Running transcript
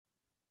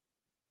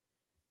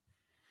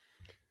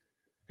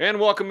And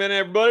welcome in,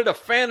 everybody, to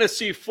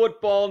Fantasy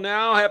Football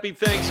Now. Happy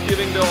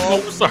Thanksgiving to all.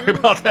 Sorry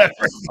about that.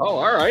 Oh,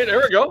 all right. There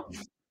we go.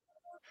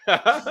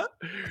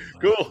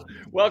 Cool.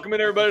 Welcome in,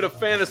 everybody, to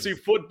Fantasy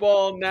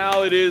Football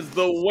Now. It is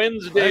the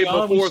Wednesday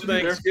before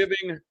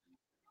Thanksgiving.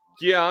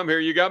 Yeah, I'm here.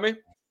 You got me?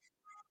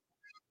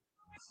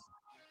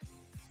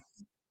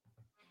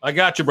 I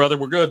got you, brother.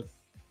 We're good.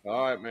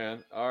 All right,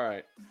 man. All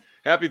right.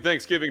 Happy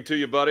Thanksgiving to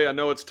you, buddy. I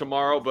know it's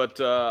tomorrow, but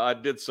I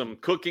did some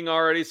cooking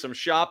already, some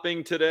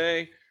shopping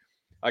today.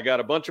 I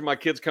got a bunch of my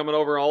kids coming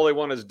over. All they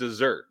want is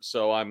dessert.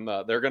 So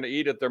they're going to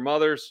eat at their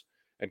mother's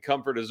and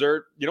come for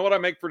dessert. You know what I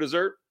make for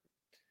dessert?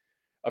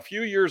 A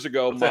few years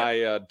ago,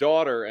 my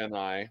daughter and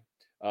I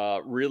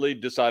really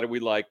decided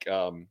we like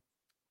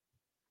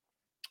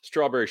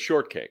strawberry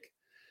shortcake.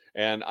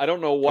 And I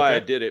don't know why I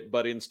did it,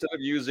 but instead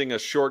of using a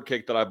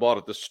shortcake that I bought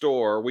at the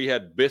store, we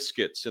had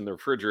biscuits in the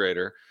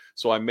refrigerator.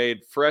 So I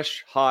made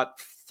fresh,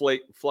 hot,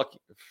 fluffy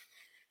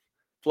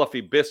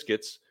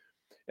biscuits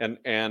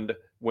and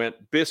went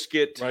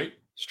biscuit, right,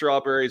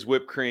 strawberries,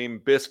 whipped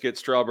cream, biscuit,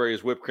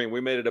 strawberries, whipped cream.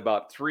 We made it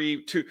about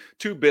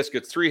two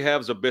biscuits, 3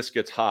 halves of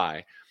biscuits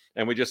high.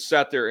 And we just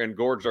sat there and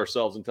gorged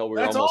ourselves until we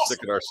were almost sick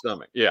at our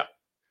stomach. Yeah.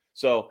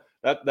 So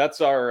that's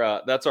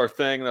our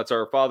thing. That's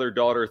our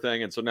father-daughter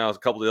thing. And so now a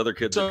couple of the other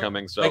kids are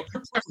coming. So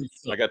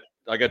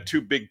I got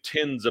 2 big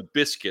tins of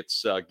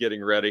biscuits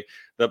getting ready.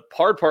 The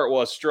hard part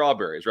was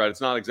strawberries, right?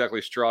 It's not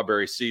exactly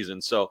strawberry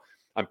season. So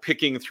I'm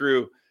picking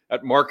through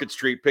at Market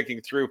Street,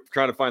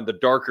 trying to find the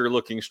darker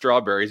looking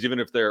strawberries. Even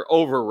if they're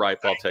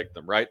overripe, I'll take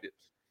them, right?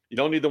 You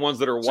don't need the ones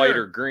that are white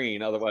or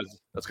green. Otherwise,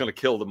 that's going to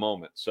kill the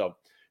moment. So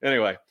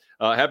anyway,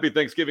 happy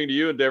Thanksgiving to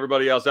you and to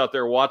everybody else out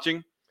there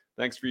watching.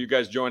 Thanks for you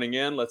guys joining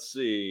in. Let's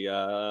see.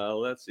 How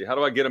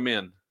do I get them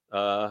in?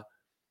 Comments?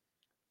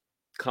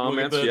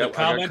 Yeah, I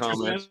got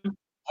comments. I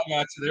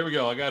got you. There we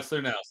go. I got you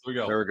there now. So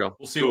there we go.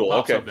 We'll see what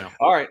pops up now.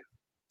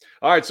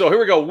 All right, so here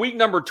we go. Week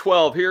number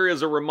 12. Here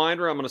is a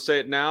reminder. I'm going to say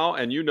it now,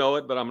 and you know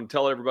it, but I'm going to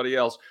tell everybody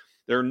else.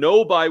 There are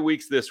no bye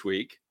weeks this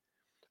week,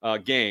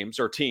 games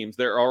or teams.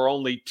 There are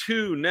only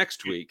 2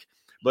 next week.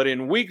 But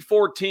in week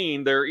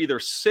 14, there are either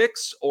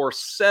 6 or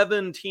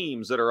 7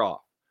 teams that are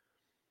off.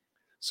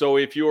 So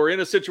if you are in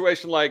a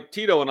situation like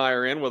Tito and I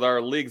are in with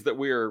our leagues that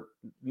we are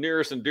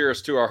nearest and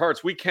dearest to our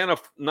hearts, we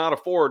cannot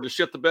afford to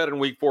shit the bed in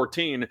week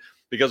 14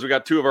 because we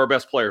got 2 of our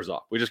best players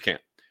off. We just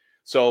can't.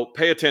 So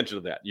pay attention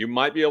to that. You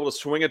might be able to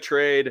swing a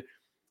trade,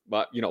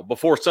 but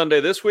before Sunday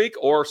this week,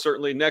 or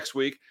certainly next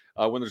week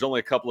when there's only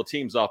a couple of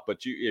teams off. But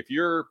if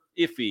you're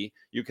iffy,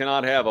 you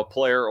cannot have a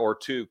player or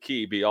 2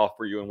 key be off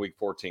for you in week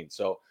 14.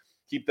 So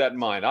keep that in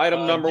mind.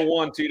 Item number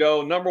 1,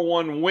 Tito. Number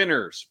 1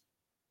 winners.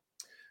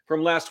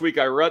 From last week,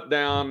 I wrote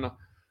down,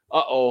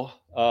 the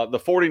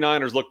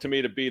 49ers look to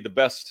me to be the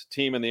best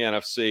team in the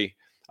NFC.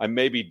 I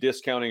may be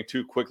discounting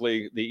too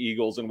quickly the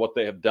Eagles and what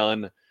they have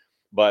done,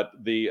 but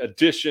the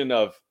addition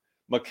of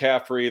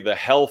McCaffrey, the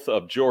health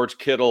of George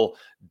Kittle,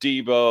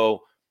 Debo,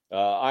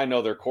 I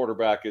know their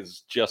quarterback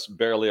is just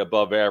barely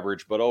above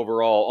average, but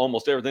overall,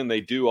 almost everything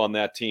they do on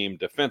that team,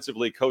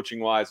 defensively,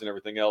 coaching-wise, and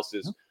everything else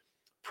is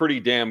pretty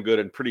damn good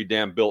and pretty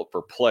damn built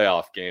for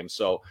playoff games.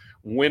 So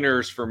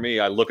winners for me,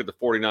 I look at the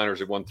 49ers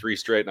have won 3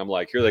 straight, and I'm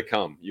like, here they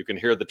come. You can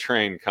hear the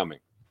train coming.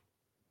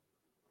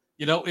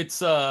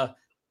 It's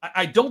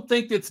I don't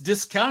think it's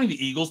discounting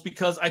the Eagles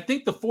because I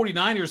think the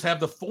 49ers have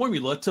the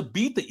formula to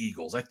beat the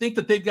Eagles. I think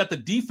that they've got the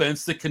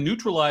defense that can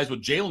neutralize what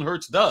Jalen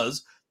Hurts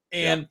does.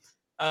 And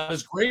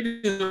as great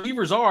as the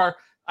receivers are,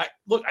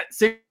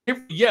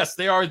 yes,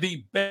 they are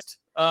the best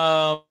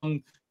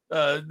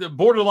the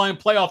borderline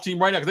playoff team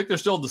right now. I think they're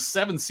still in the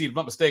 7th seed, if I'm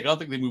not mistaken. I don't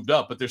think they moved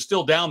up, but they're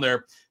still down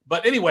there.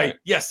 But anyway,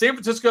 yes, San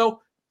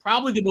Francisco,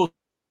 probably the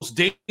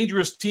most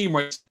dangerous team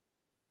right now.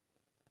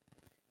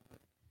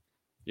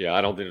 Yeah,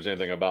 I don't think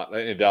there's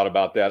any doubt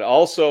about that.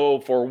 Also,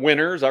 for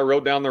winners, I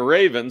wrote down the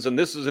Ravens, and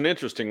this is an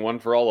interesting one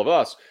for all of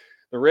us.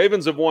 The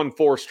Ravens have won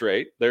 4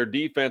 straight. Their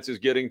defense is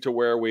getting to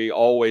where we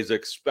always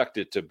expect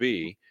it to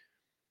be,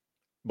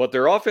 but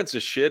their offense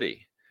is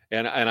shitty.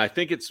 And I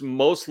think it's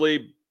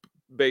mostly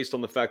based on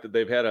the fact that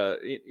they've had an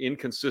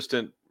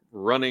inconsistent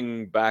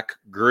running back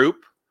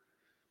group,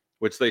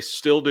 which they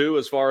still do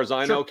as far as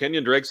I know.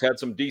 Kenyon Drake's had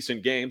some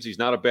decent games. He's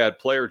not a bad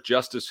player.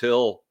 Justice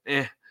Hill,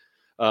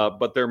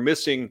 but they're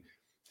missing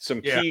some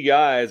key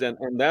guys, and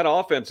that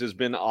offense has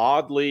been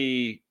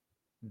oddly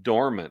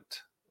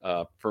dormant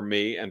for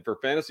me. And for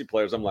fantasy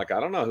players, I'm like, I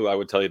don't know who I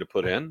would tell you to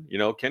put in.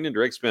 Kenyon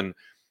Drake's been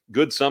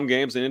good some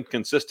games and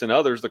inconsistent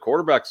others. The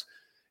quarterback's,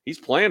 he's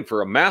playing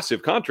for a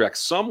massive contract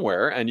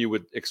somewhere, and you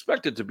would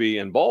expect it to be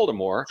in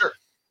Baltimore. Sure.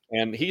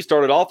 And he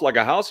started off like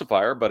a house of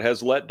fire, but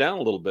has let down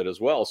a little bit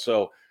as well.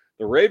 So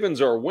the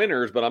Ravens are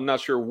winners, but I'm not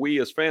sure we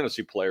as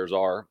fantasy players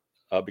are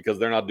because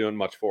they're not doing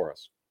much for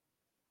us.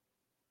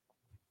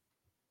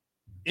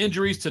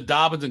 Injuries to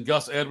Dobbins and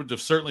Gus Edwards have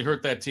certainly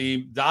hurt that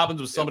team. Dobbins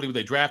was somebody when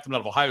they drafted him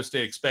out of Ohio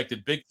State,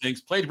 expected big things,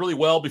 played really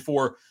well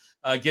before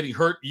getting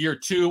hurt year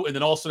 2, and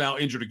then also now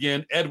injured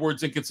again.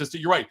 Edwards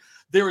inconsistent. You're right.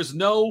 There is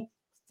no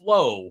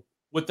flow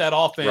with that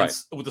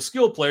offense, with the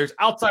skilled players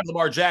outside of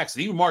Lamar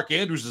Jackson. Even Mark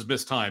Andrews has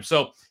missed time.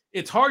 So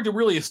it's hard to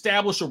really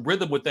establish a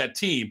rhythm with that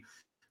team.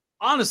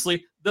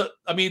 Honestly, the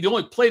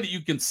only play that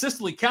you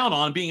consistently count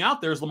on being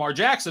out there is Lamar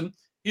Jackson.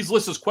 He's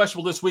listed as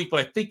questionable this week, but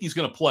I think he's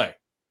going to play.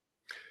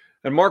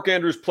 And Mark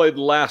Andrews played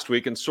last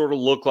week and sort of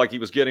looked like he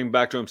was getting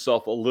back to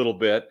himself a little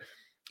bit.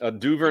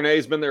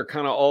 Duvernay's been there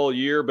kind of all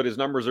year, but his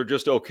numbers are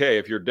just okay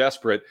if you're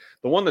desperate.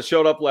 The one that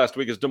showed up last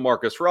week is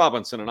Demarcus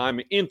Robinson, and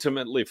I'm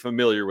intimately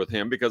familiar with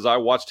him because I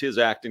watched his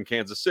act in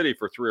Kansas City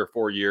for 3 or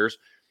 4 years.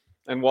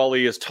 And while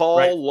he is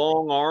tall,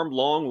 long-armed,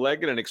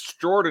 long-legged, and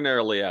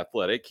extraordinarily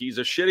athletic, he's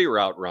a shitty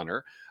route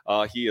runner.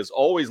 He is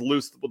always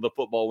loose with the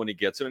football when he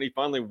gets it, and he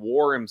finally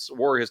wore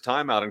his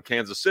time out in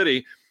Kansas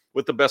City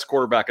with the best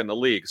quarterback in the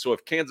league. So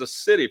if Kansas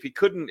City, if he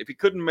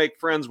couldn't make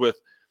friends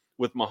with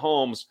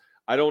Mahomes,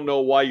 I don't know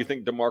why you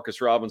think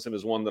Demarcus Robinson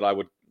is one that I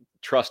would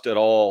trust at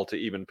all to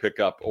even pick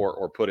up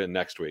or put in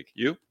next week.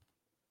 You?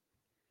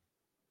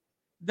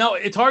 No,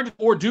 it's hard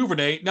for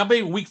Duvernay. Now,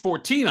 maybe week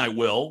 14 I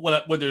will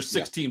when there's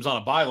 6 teams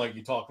on a bye like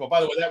you talked about.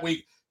 By the way, that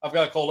week I've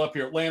got it called up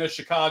here. Atlanta,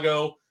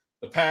 Chicago,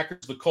 the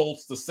Packers, the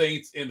Colts, the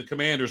Saints, and the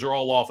Commanders are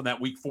all off in that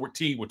week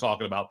 14 we're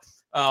talking about.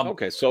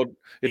 Okay, so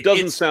it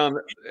doesn't sound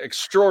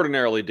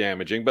extraordinarily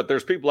damaging, but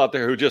there's people out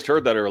there who just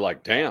heard that are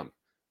like, damn,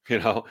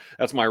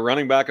 that's my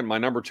running back and my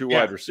number 2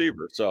 wide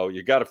receiver. So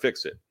you got to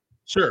fix it.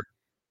 Sure.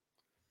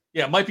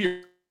 Yeah, it might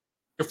be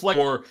reflect,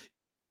 or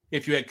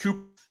if you had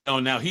Cooper,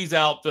 now he's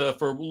out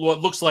for what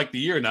looks like the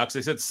year now because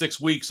they said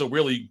 6 weeks, so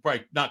really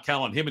probably not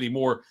count on him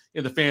anymore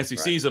in the fantasy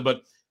season.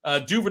 But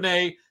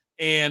Duvernay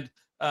and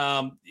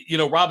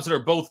Robinson are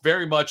both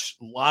very much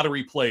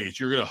lottery plays.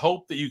 You're going to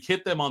hope that you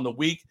hit them on the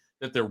week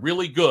that they're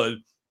really good,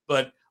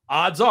 but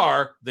odds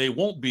are they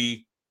won't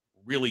be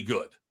really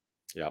good.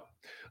 Yep.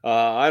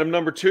 Item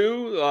number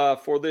 2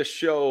 for this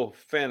show,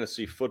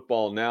 Fantasy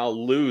Football Now,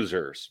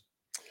 losers.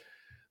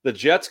 The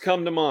Jets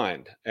come to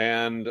mind,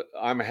 and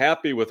I'm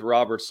happy with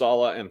Robert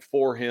Saleh and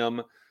for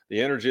him,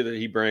 the energy that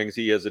he brings.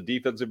 He is a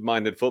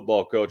defensive-minded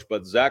football coach,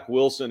 but Zach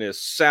Wilson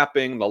is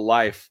sapping the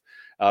life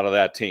out of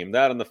that team.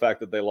 That and the fact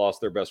that they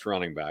lost their best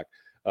running back.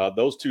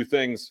 Those 2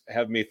 things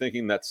have me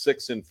thinking that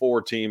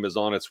 6-4 team is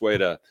on its way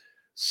to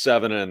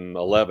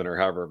 7-11 or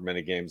however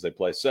many games they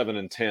play,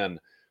 7-10.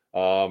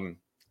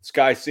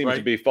 Sky seems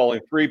to be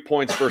falling 3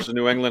 points versus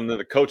New England, and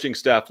the coaching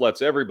staff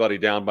lets everybody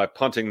down by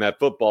punting that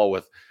football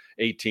with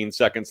 18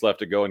 seconds left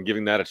to go and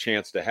giving that a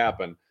chance to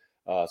happen.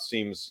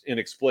 Seems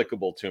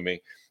inexplicable to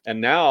me.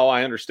 And now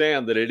I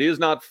understand that it is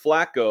not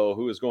Flacco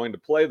who is going to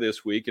play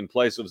this week in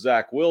place of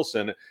Zach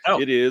Wilson.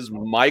 It is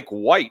Mike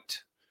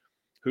White,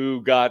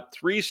 who got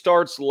 3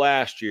 starts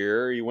last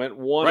year. He went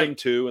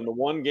 1-2 in the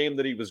one game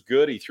that he was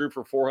good. He threw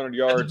for 400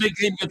 yards. Big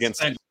game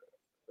against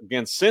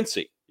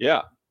Cincy.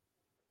 Yeah.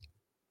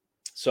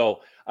 So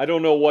I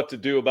don't know what to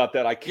do about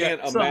that. I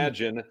can't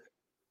imagine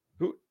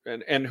who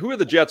are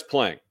the Jets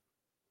playing?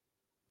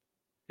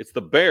 It's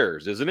the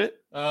Bears, isn't it?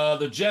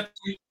 The Jets,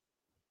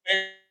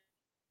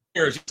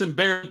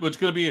 Bears,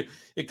 which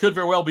it could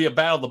very well be a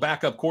battle of the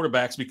backup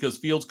quarterbacks because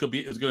Fields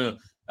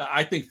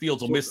I think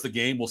Fields will miss the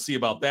game. We'll see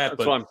about that.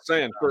 That's what I'm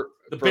saying. For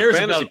Bears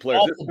fantasy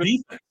players,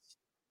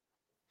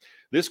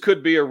 this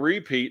could be a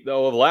repeat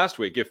though of last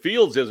week. If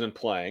Fields isn't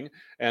playing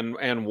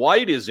and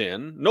White is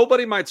in,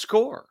 nobody might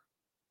score.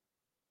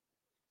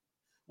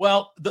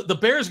 Well, the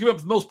Bears give up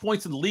the most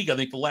points in the league, I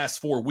think, the last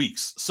 4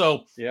 weeks.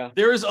 So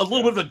there is a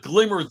little bit of a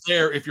glimmer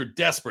there if you're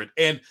desperate.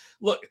 And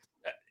look,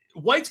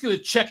 White's going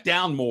to check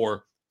down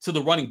more to the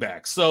running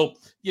back. So,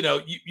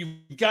 you've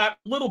got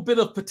a little bit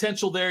of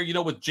potential there,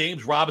 with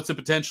James Robinson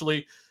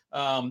potentially,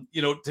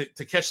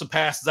 to catch some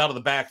passes out of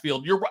the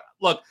backfield.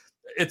 Look,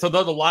 it's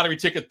another lottery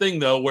ticket thing,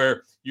 though,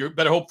 where you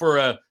better hope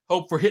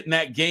for hitting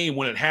that game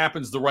when it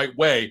happens the right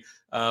way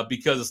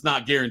because it's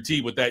not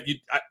guaranteed with that.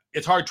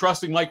 It's hard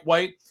trusting Mike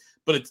White.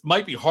 But it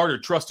might be harder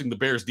trusting the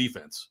Bears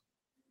defense.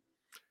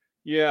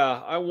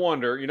 Yeah, I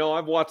wonder.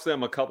 I've watched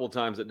them a couple of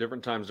times at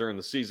different times during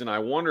the season. I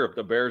wonder if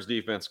the Bears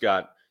defense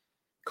got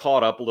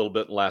caught up a little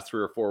bit in the last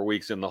 3 or 4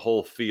 weeks in the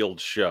whole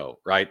Fields show,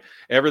 right?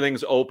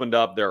 Everything's opened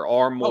up. There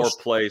are more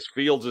plays.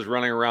 Fields is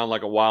running around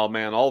like a wild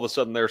man. All of a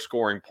sudden, they're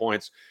scoring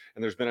points.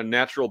 And there's been a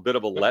natural bit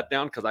of a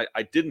letdown because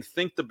I didn't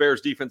think the Bears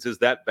defense is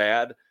that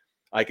bad.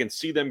 I can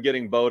see them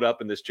getting bowed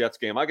up in this Jets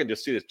game. I can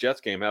just see this Jets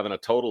game having a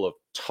total of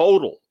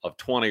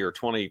 20 or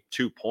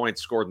 22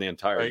 points scored in the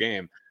entire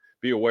game.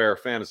 Be aware,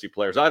 fantasy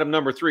players. Item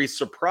number 3,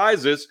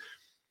 surprises.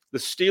 The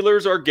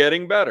Steelers are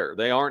getting better.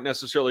 They aren't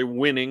necessarily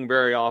winning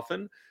very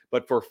often,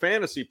 but for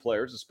fantasy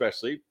players,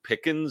 especially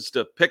Pickens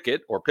to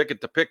Pickett or Pickett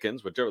to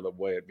Pickens, whichever the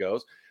way it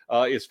goes,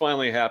 is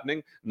finally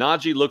happening.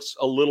 Najee looks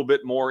a little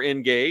bit more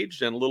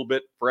engaged and a little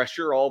bit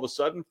fresher all of a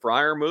sudden.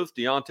 Freiermuth,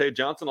 Deontay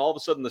Johnson, all of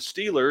a sudden the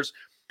Steelers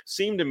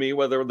seem to me,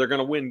 whether they're going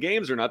to win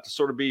games or not, to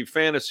sort of be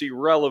fantasy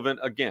relevant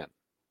again.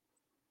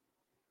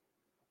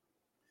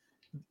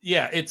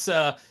 Yeah, it's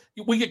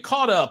we get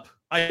caught up,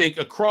 I think,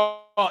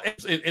 across,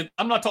 and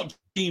I'm not talking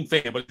team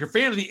fan, but if you're a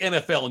fan of the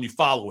NFL and you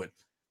follow it,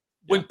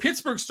 when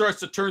Pittsburgh starts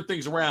to turn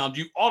things around,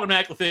 you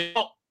automatically think,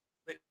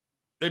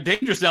 they're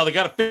dangerous now. They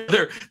got to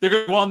they're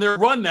going to go on their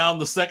run now in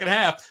the second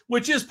half,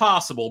 which is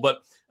possible.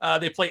 But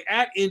they play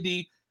at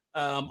Indy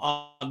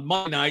on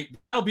Monday night.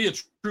 That'll be a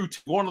true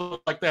going to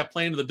look like that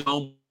playing in the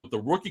dome with the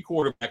rookie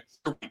quarterback.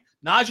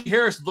 Najee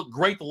Harris looked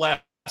great the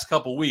last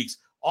couple of weeks.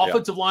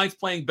 Offensive line's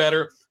playing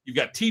better. You've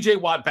got T.J.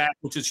 Watt back,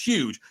 which is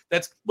huge.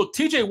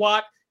 T.J.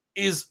 Watt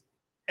is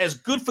as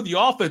good for the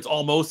offense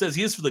almost as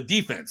he is for the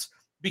defense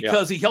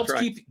because he helps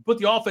put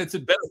the offense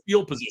in better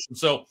field position.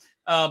 So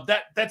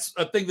that's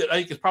a thing that I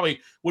think is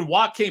probably when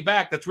Watt came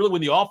back, that's really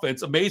when the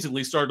offense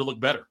amazingly started to look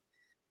better.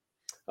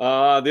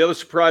 The other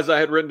surprise I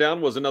had written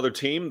down was another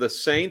team, the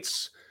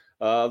Saints.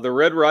 The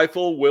Red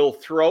Rifle will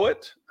throw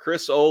it.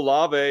 Chris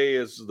Olave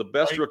is the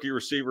best rookie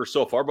receiver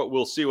so far, but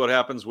we'll see what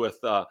happens with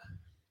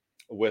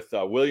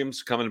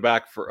Williams coming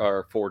back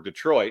for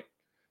Detroit.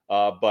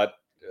 But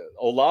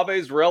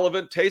Olave's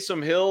relevant.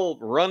 Taysom Hill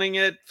running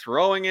it,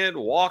 throwing it,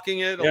 walking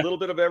it, a little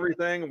bit of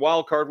everything.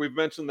 Wild card, we've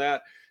mentioned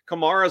that.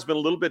 Kamara's been a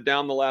little bit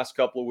down the last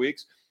couple of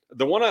weeks.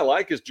 The one I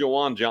like is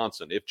Juwan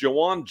Johnson. If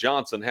Juwan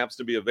Johnson happens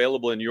to be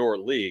available in your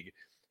league,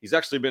 he's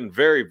actually been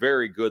very,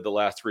 very good the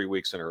last 3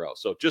 weeks in a row.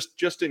 So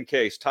just in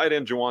case, tight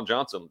end Juwan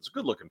Johnson is a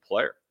good-looking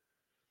player.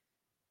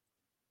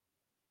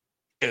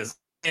 Is.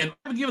 And I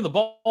haven't given the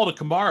ball to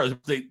Kamara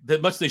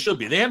that much they should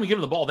be. They haven't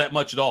given the ball that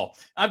much at all.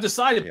 I've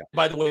decided,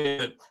 by the way,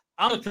 that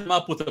I'm going to come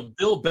up with a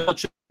Bill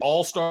Belichick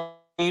all-star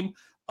game.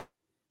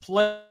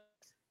 Play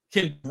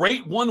can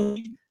rate 1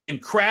 week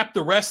and crap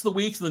the rest of the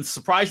weeks and then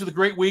surprise you with a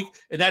great week,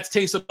 and that's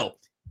Taysom Hill.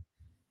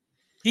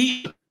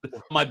 He,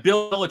 my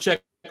Bill Belichick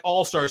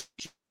all-stars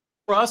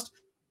trust,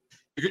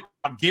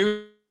 I'm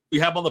guaranteed you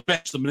have on the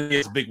bench the minute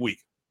it's a big week.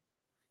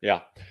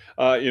 Yeah.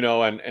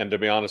 And to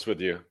be honest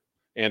with you,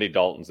 Andy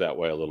Dalton's that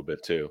way a little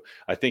bit too.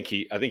 I think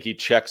he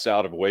checks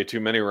out of way too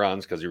many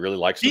runs because he really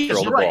likes to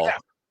throw the ball.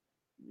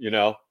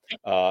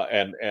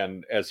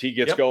 And as he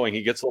gets going,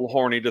 he gets a little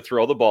horny to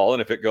throw the ball.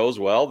 And if it goes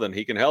well, then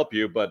he can help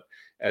you. But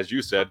as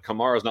you said,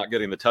 Kamara's not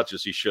getting the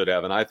touches he should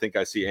have. And I think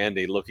I see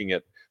Andy looking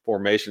at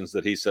formations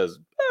that he says,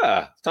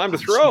 it's time to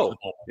throw.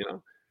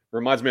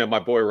 Reminds me of my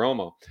boy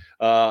Romo.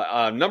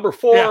 Number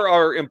 4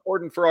 are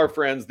important for our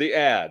friends, the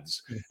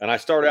ads. And I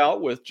start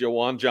out with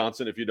Juwan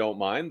Johnson, if you don't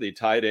mind, the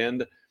tight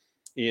end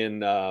in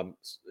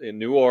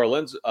New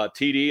Orleans,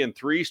 TD in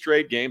 3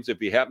 straight games. If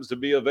he happens to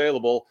be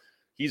available,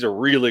 he's a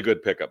really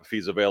good pickup if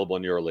he's available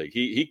in your league.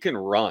 He can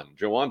run.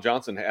 Juwan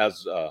Johnson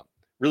has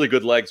really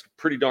good legs,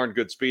 pretty darn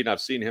good speed, and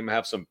I've seen him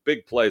have some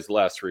big plays the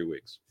last 3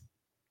 weeks.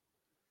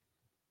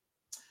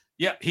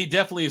 Yeah, he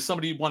definitely is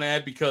somebody you want to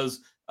add because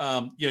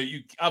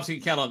you obviously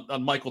can't count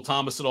on Michael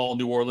Thomas at all in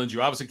New Orleans.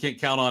 You obviously can't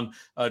count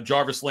on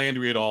Jarvis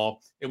Landry at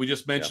all. And we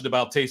just mentioned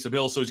about Taysom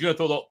Hill. So he's going to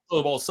throw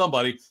the ball to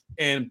somebody.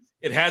 And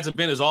it hasn't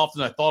been as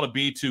often as I thought it'd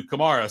be to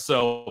Kamara.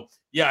 So,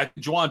 I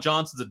think Juwan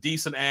Johnson's a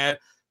decent ad.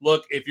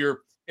 Look, if you're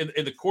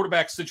in the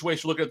quarterback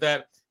situation, look at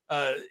that.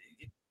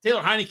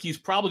 Taylor Heinicke is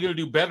probably going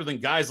to do better than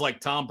guys like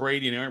Tom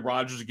Brady and Aaron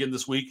Rodgers again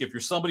this week. If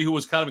you're somebody who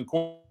was kind of in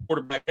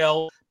quarterback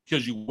hell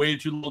because you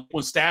waited too long,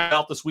 was stabbed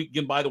out this week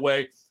again, by the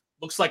way,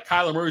 looks like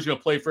Kyler Murray's going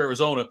to play for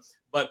Arizona.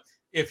 But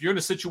if you're in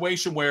a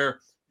situation where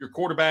your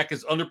quarterback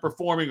is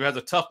underperforming or has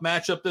a tough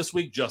matchup this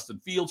week, Justin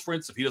Fields, for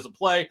instance, if he doesn't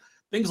play,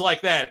 things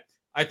like that,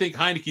 I think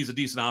Heinicke's a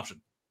decent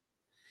option.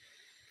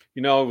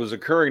 It was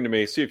occurring to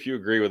me, see if you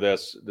agree with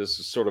this. This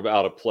is sort of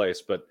out of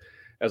place, but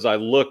as I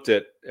looked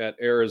at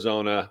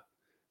Arizona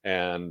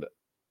and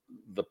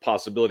the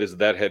possibilities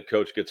that head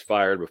coach gets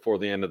fired before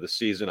the end of the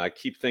season, I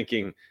keep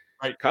thinking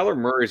Kyler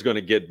Murray's going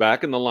to get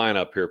back in the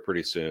lineup here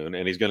pretty soon,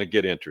 and he's going to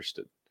get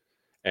interested.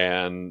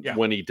 And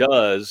when he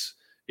does,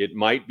 it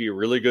might be a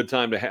really good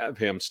time to have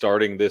him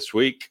starting this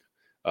week,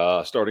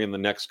 starting in the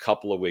next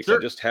couple of weeks. Sure.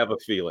 I just have a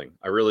feeling.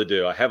 I really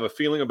do. I have a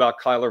feeling about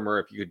Kyler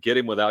Murray. If you could get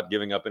him without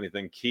giving up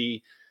anything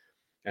key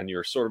and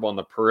you're sort of on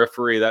the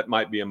periphery, that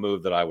might be a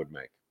move that I would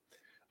make.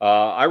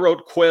 I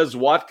wrote Quez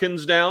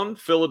Watkins down,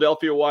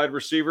 Philadelphia wide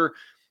receiver.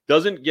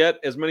 Doesn't get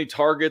as many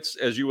targets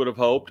as you would have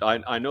hoped.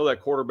 I know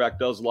that quarterback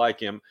does like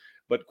him,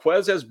 but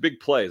Quez has big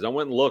plays. I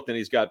went and looked, and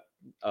he's got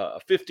a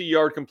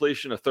 50-yard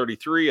completion, a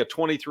 33, a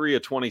 23, a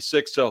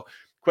 26. So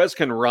Quez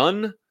can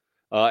run,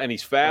 and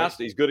he's fast.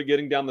 He's good at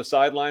getting down the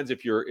sidelines.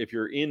 If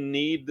you're in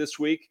need this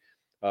week,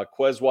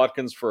 Quez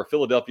Watkins for a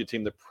Philadelphia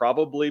team that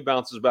probably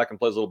bounces back and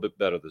plays a little bit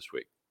better this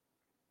week.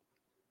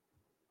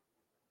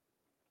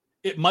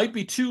 It might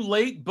be too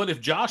late, but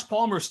if Josh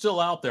Palmer is still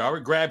out there, I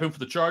would grab him for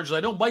the Chargers. I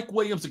know Mike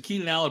Williams and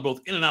Keenan Allen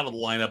both in and out of the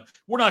lineup.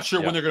 We're not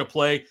sure when they're going to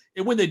play,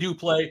 and when they do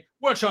play,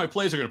 we're not sure how many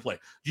plays they're going to play.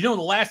 Do you know in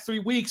the last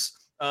 3 weeks,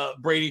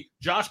 Brady,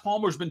 Josh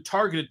Palmer's been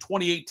targeted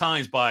 28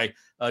 times by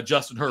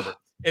Justin Herbert,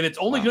 and it's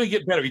only going to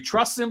get better. He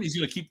trusts him. He's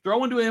going to keep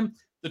throwing to him.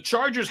 The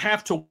Chargers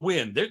have to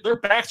win. Their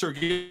backs are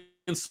getting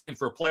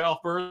for a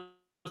playoff berth,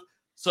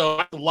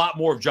 so a lot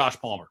more of Josh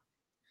Palmer.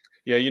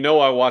 Yeah,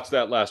 I watched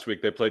that last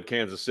week. They played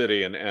Kansas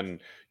City, and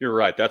you're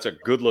right. That's a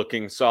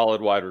good-looking, solid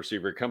wide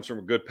receiver. He comes from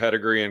a good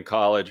pedigree in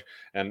college,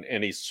 and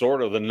he's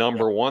sort of the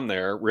number one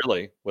there,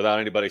 really, without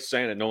anybody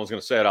saying it. No one's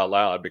going to say it out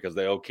loud because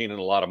they owe Keenan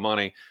a lot of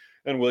money.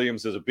 And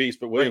Williams is a beast,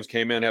 but Williams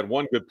came in, had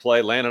one good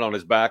play, landed on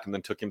his back, and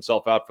then took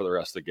himself out for the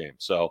rest of the game.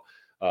 So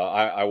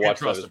I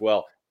watched that as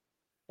well.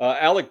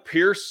 Alec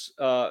Pierce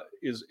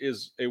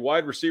is a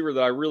wide receiver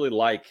that I really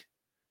like.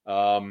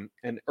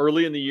 And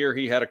early in the year,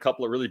 he had a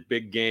couple of really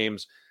big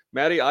games.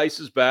 Matty Ice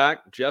is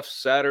back. Jeff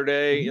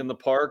Saturday in the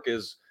park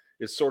is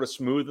sort of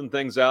smoothing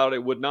things out.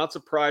 It would not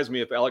surprise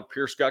me if Alec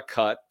Pierce got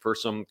cut for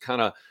some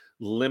kind of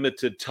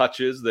limited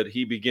touches that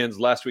he begins.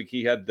 Last week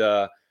he had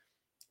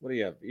what do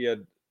you have? He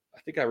had,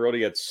 I think I wrote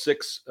he had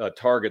 6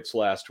 targets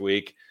last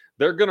week.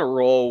 They're going to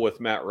roll with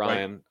Matt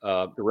Ryan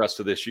the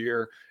rest of this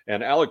year,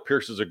 and Alec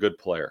Pierce is a good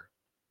player.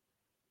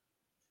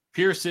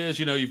 Pierce is,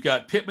 you've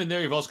got Pittman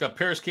there. You've also got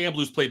Paris Campbell,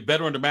 who's played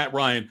better under Matt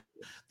Ryan.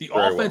 The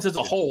offense as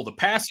a whole, the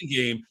passing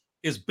game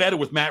is better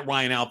with Matt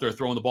Ryan out there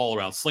throwing the ball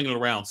around, slinging it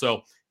around.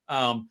 So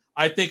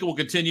I think it will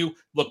continue.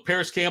 Look,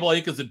 Paris Campbell, I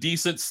think, is a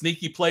decent,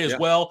 sneaky play as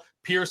well.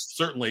 Pierce,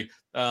 certainly.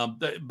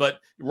 But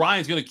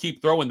Ryan's going to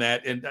keep throwing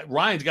that. And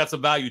Ryan's got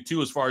some value,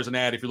 too, as far as an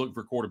ad if you're looking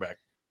for a quarterback.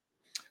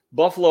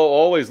 Buffalo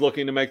always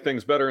looking to make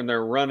things better in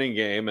their running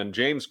game. And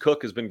James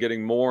Cook has been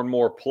getting more and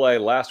more play.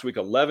 Last week,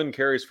 11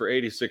 carries for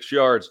 86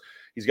 yards.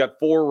 He's got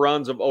 4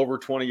 runs of over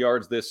 20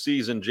 yards this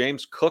season.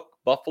 James Cook,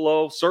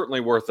 Buffalo, certainly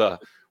worth a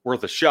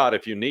shot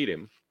if you need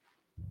him.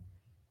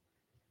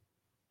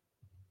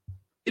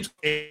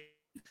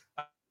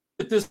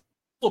 This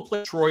will play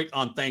Detroit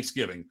on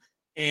Thanksgiving,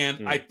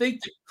 and I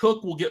think that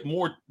Cook will get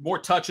more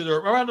touches, or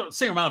around the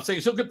same amount. I'm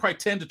saying he'll get probably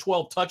 10 to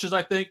 12 touches,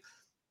 I think.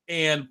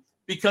 And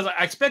because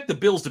I expect the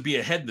Bills to be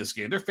ahead in this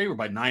game, they're favored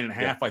by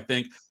 9.5. I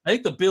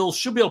think the Bills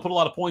should be able to put a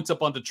lot of points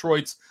up on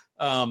Detroit's,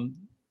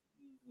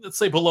 let's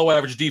say, below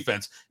average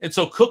defense, and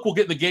so Cook will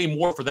get in the game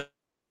more for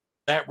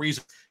that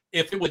reason.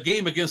 If it was a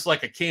game against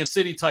like a Kansas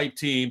City type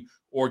team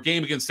or a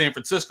game against San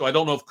Francisco, I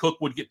don't know if Cook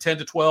would get 10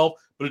 to 12,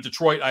 but at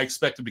Detroit, I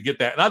expect him to get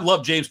that. And I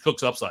love James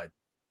Cook's upside.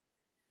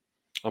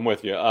 I'm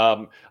with you.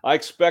 I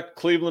expect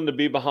Cleveland to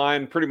be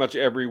behind pretty much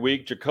every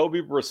week.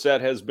 Jacoby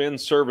Brissett has been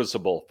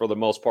serviceable for the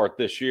most part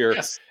this year.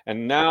 Yes.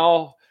 And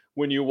now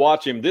when you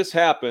watch him, this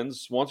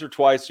happens once or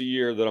twice a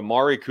year that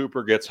Amari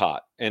Cooper gets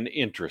hot and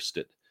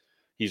interested.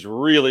 He's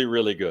really,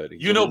 really good.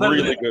 He's a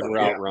really good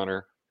route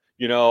runner.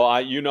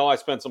 I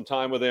spent some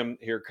time with him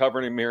here,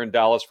 covering him here in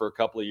Dallas for a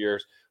couple of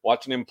years,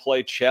 watching him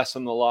play chess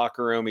in the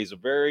locker room. He's a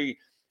very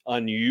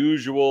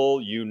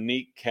unusual,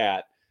 unique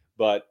cat.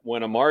 But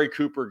when Amari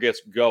Cooper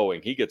gets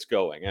going, he gets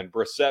going. And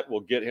Brissett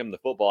will get him the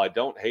football. I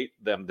don't hate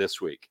them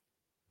this week.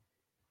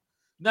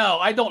 No,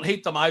 I don't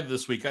hate them either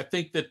this week. I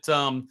think that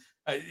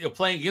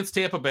playing against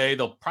Tampa Bay,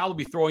 they'll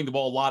probably be throwing the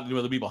ball a lot and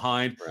they'll be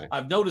behind. Right.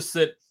 I've noticed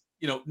that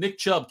Nick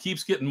Chubb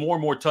keeps getting more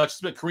and more touches,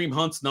 but Kareem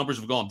Hunt's numbers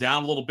have gone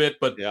down a little bit.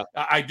 But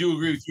I do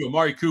agree with you.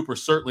 Amari Cooper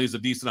certainly is a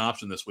decent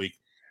option this week.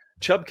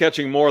 Chubb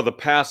catching more of the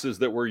passes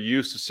that we're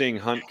used to seeing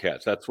Hunt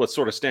catch. That's what's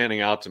sort of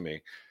standing out to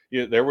me.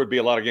 There would be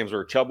a lot of games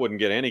where Chubb wouldn't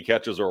get any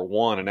catches or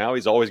 1, and now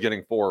he's always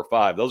getting 4 or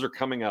 5. Those are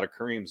coming out of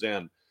Kareem's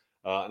end,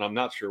 and I'm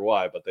not sure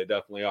why, but they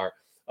definitely are.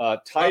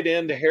 Tight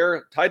end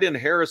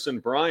Harrison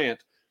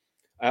Bryant,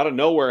 out of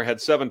nowhere, had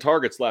 7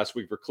 targets last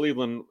week for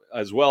Cleveland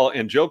as well.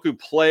 And Njoku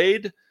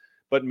played,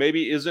 but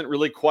maybe isn't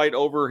really quite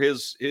over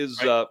his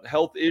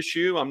health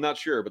issue. I'm not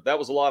sure, but that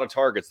was a lot of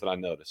targets that I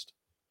noticed.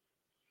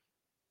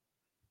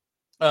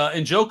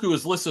 Njoku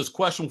is listed as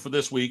questionable for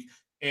this week.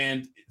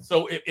 And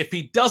so if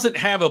he doesn't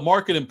have a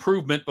market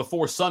improvement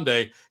before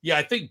Sunday,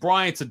 I think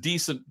Bryant's a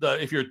decent,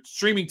 if you're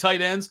streaming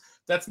tight ends,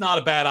 that's not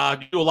a bad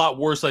odd. You do a lot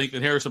worse, I think,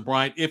 than Harrison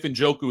Bryant if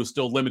Njoku is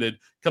still limited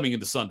coming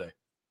into Sunday.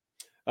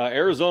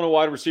 Arizona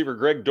wide receiver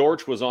Greg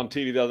Dortch was on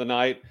TV the other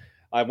night.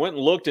 I went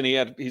and looked, and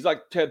he's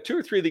had 2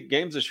 or 3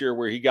 games this year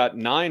where he got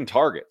 9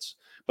 targets.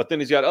 But then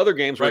he's got other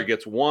games where he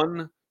gets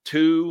 1,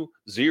 2,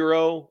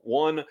 0,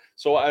 1.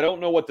 So I don't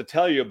know what to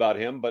tell you about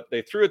him, but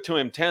they threw it to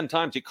him 10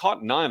 times. He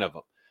caught 9 of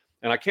them.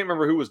 And I can't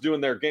remember who was doing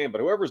their game,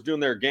 but whoever's doing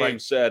their game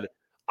said,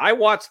 I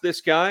watched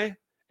this guy,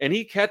 and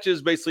he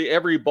catches basically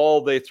every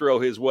ball they throw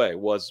his way,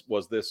 was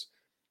this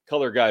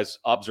color guy's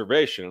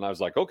observation. And I was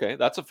like, okay,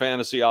 that's a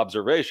fantasy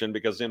observation,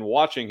 because in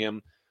watching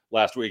him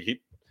last week,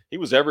 he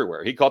was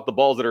everywhere. He caught the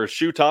balls that are his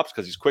shoe tops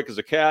because he's quick as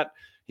a cat.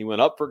 He went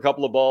up for a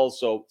couple of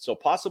balls. So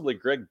possibly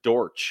Greg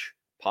Dortch,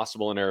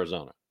 possible in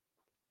Arizona.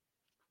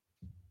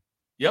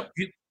 Yep.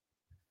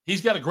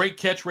 He's got a great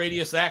catch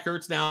radius. Zach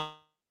Ertz now,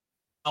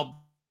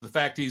 the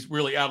fact he's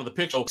really out of the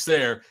picture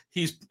there.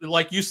 He's,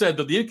 like you said,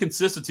 the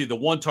inconsistency, the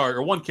 1 target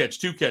or 1 catch,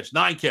 2 catch,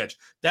 9 catch,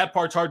 that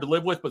part's hard to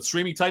live with, but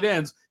streaming tight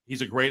ends,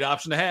 he's a great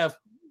option to have.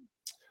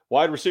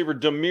 Wide receiver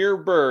Damiere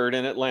Byrd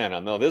in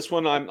Atlanta. Now this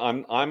one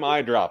I'm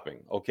eye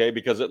dropping, okay,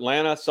 because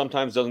Atlanta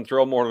sometimes doesn't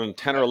throw more than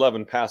 10 or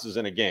 11 passes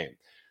in a game.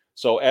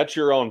 So at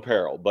your own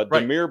peril. But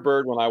Damiere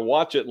Byrd, when I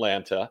watch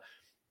Atlanta,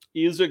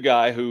 is a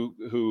guy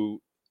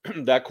who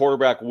that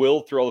quarterback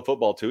will throw the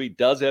football to. He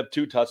does have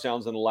 2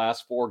 touchdowns in the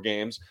last 4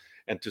 games.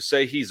 And to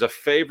say he's a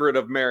favorite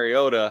of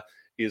Mariota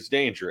is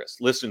dangerous.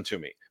 Listen to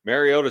me.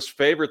 Mariota's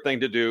favorite thing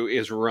to do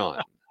is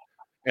run.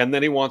 And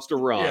then he wants to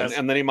run. Yes.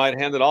 And then he might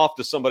hand it off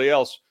to somebody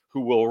else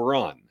who will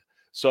run.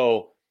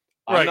 So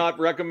I'm not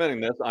recommending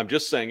this. I'm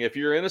just saying if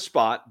you're in a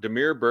spot,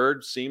 Damiere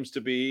Byrd seems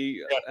to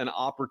be an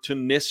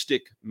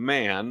opportunistic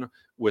man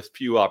with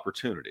few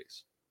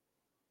opportunities.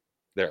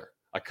 There.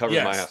 I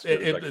covered my ass.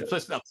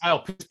 Now, Kyle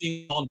Pitts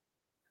being gone.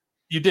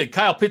 You did.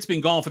 Kyle Pitts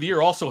being gone for the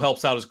year also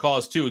helps out his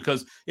cause too,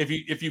 because if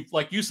you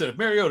like you said, if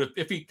Mariota,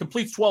 if he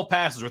completes 12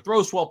 passes or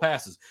throws 12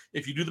 passes,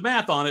 if you do the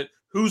math on it,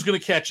 who's going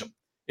to catch him?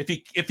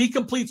 If he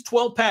completes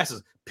 12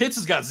 passes, Pitts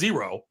has got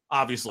 0,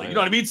 obviously. You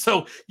know what I mean?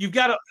 So you've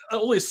got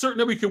only a certain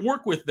number you can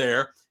work with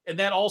there, and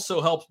that also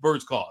helps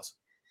Bird's cause.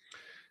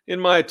 In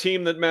my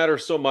team that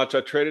matters so much,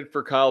 I traded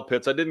for Kyle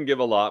Pitts. I didn't give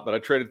a lot, but I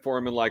traded for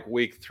him in like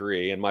week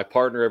 3, and my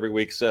partner every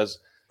week says,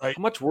 how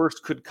much worse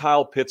could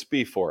Kyle Pitts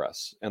be for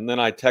us? And then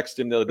I texted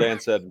him the other day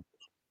and said,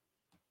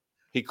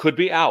 he could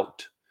be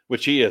out,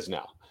 which he is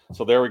now.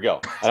 So there we go.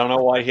 I don't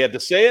know why he had to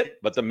say it,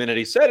 but the minute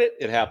he said it,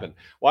 it happened.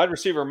 Wide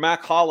receiver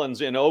Mac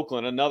Hollins in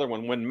Oakland, another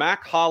one. When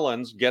Mac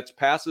Hollins gets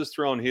passes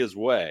thrown his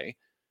way,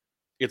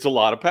 it's a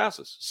lot of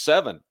passes.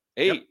 7,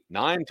 8,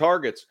 9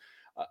 targets.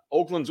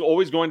 Oakland's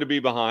always going to be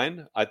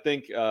behind. I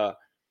think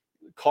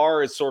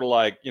Carr is sort of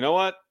like, you know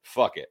what?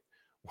 Fuck it.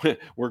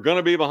 We're going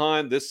to be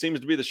behind. This seems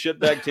to be the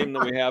shitbag team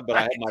that we have, but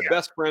I have my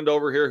best friend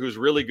over here who's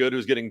really good,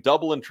 who's getting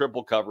double and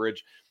triple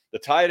coverage. The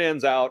tight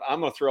end's out.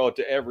 I'm going to throw it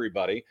to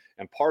everybody,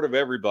 and part of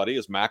everybody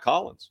is Mac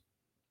Hollins.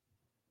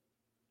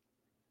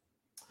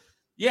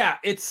 Yeah,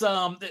 it's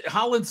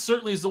Hollins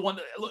certainly is the one.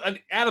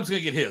 Adams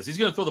going to get his. He's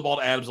going to throw the ball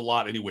to Adams a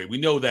lot anyway. We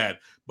know that,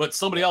 but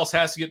somebody else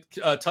has to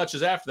get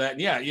touches after that.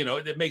 And yeah,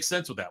 it makes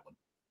sense with that one.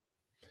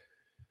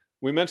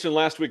 We mentioned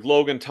last week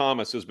Logan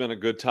Thomas has been a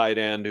good tight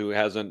end who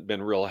hasn't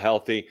been real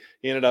healthy.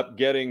 He ended up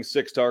getting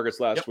 6 targets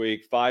last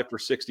week, 5 for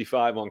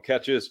 65 on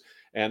catches.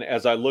 And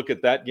as I look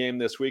at that game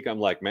this week, I'm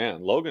like,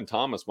 man, Logan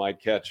Thomas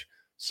might catch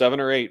 7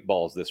 or 8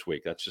 balls this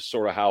week. That's just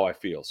sort of how I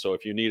feel. So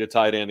if you need a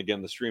tight end,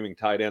 again, the streaming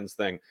tight ends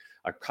thing,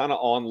 I'm kind of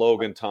on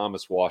Logan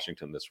Thomas,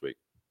 Washington this week.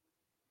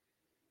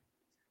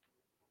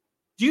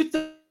 Do you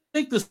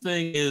think this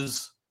thing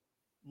is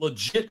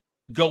legit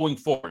going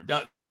forward? Now,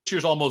 this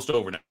year's almost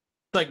over now.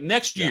 Like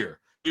next year,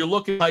 you're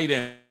looking at tight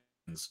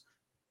ends.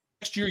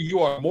 Next year,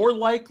 you are more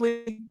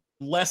likely,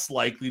 less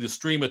likely to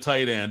stream a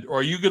tight end,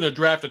 or are you going to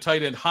draft a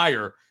tight end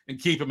higher and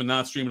keep him and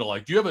not stream it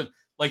alike? Do you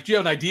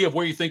have an idea of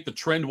where you think the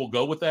trend will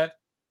go with that?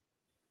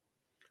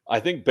 I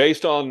think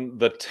based on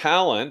the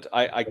talent,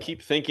 I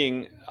keep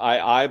thinking I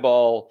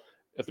eyeball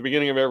at the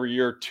beginning of every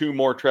year 2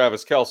 more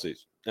Travis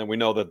Kelce's. And we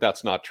know that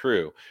that's not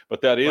true, but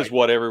that is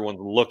what everyone's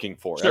looking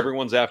for. Sure.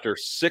 Everyone's after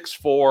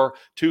 6'4",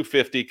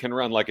 250, can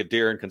run like a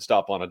deer and can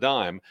stop on a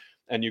dime.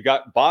 And you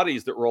got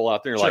bodies that roll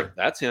out there. You're like,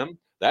 that's him,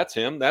 that's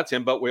him, that's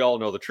him. But we all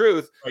know the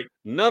truth. Right.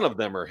 None of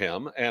them are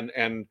him.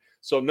 And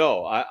so,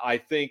 no, I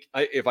think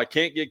if I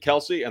can't get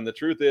Kelce, and the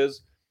truth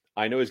is,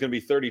 I know he's going to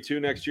be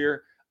 32 next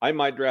year, I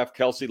might draft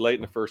Kelce late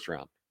in the first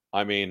round.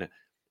 I mean,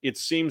 it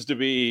seems to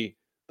be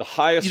the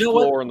highest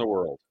floor in the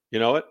world. You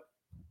know what?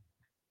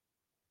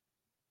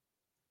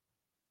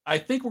 I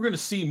think we're going to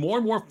see more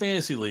and more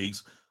fantasy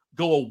leagues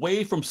go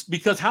away from,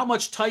 because how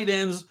much tight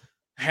ends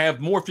have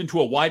morphed into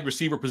a wide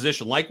receiver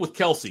position, like with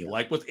Kelce,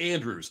 like with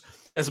Andrews.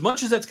 As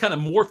much as that's kind of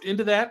morphed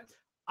into that,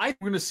 I think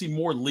we're going to see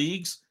more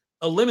leagues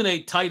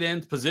eliminate tight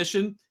end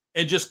position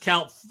and just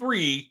count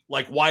 3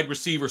 like wide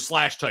receiver /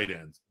 tight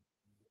ends.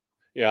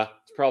 Yeah,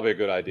 it's probably a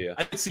good idea.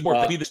 I see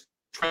more this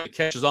trend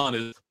catches on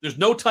is there's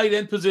no tight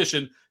end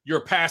position. You're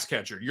a pass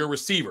catcher. You're a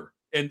receiver.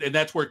 And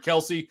that's where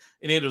Kelce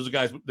and Andrews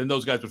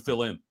those guys would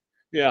fill in.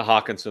 Yeah,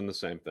 Hawkinson, the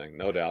same thing,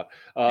 no doubt.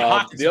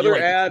 The other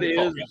ad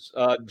is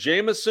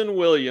Jameson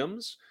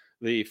Williams,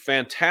 the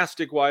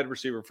fantastic wide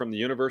receiver from the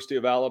University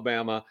of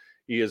Alabama.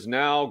 He is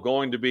now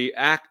going to be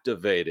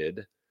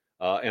activated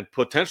and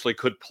potentially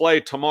could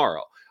play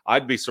tomorrow.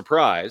 I'd be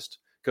surprised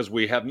because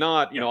we have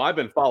not, I've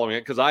been following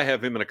it because I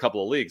have him in a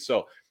couple of leagues.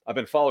 So I've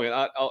been following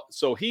it.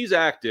 So he's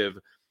active,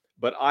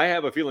 but I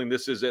have a feeling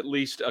this is at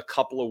least a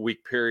couple of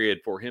week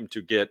period for him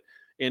to get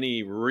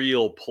any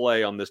real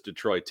play on this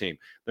Detroit team.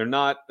 They're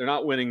not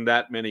winning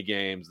that many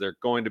games. They're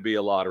going to be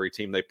a lottery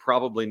team. They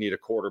probably need a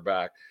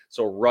quarterback.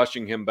 So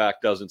rushing him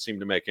back doesn't seem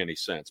to make any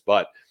sense.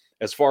 But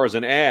as far as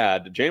an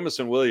ad,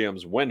 Jameson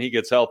Williams, when he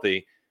gets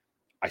healthy,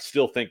 I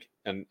still think,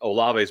 and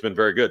Olave has been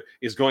very good,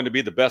 is going to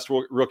be the best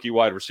rookie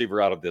wide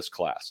receiver out of this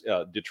class,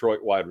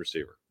 Detroit wide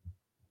receiver.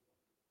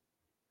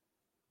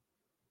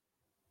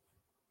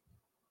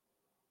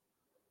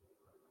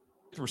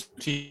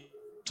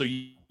 So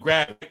you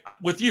grab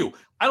with you.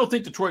 I don't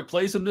think Detroit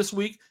plays him this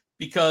week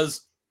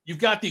because you've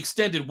got the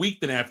extended week.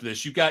 Then after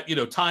this, you've got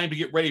time to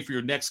get ready for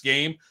your next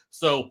game.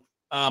 So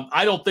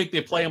I don't think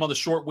they play him on the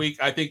short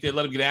week. I think they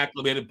let him get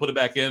acclimated and put it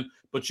back in.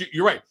 But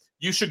you're right.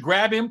 You should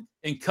grab him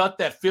and cut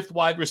that 5th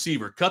wide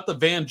receiver. Cut the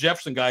Van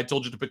Jefferson guy I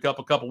told you to pick up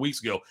a couple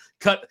weeks ago.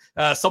 Cut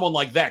someone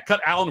like that.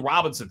 Cut Allen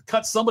Robinson.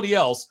 Cut somebody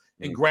else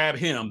and grab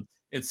him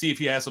and see if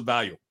he has some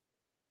value.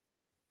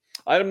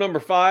 Item number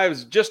 5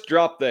 is just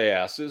drop the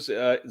asses.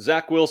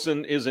 Zach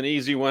Wilson is an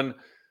easy one.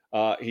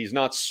 He's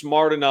not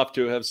smart enough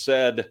to have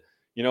said,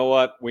 you know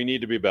what? We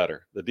need to be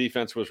better. The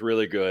defense was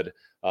really good.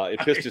 It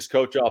pissed his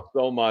coach off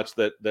so much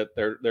that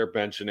they're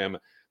benching him.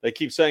 They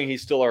keep saying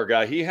he's still our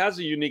guy. He has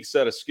a unique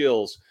set of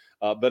skills,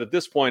 but at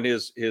this point,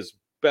 his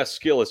best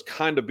skill is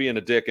kind of being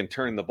a dick and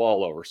turning the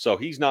ball over. So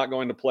he's not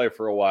going to play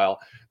for a while.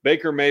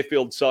 Baker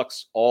Mayfield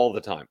sucks all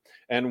the time.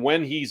 And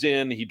when he's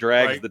in, he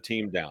drags the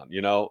team down.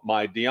 You know,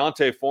 my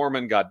Deontay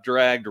Foreman got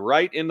dragged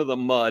right into the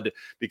mud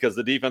because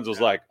the defense was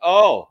like,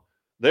 oh,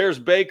 there's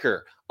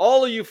Baker.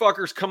 All of you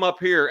fuckers come up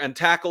here and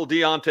tackle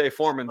Deontay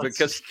Foreman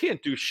because he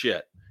can't do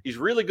shit. He's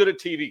really good at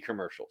TV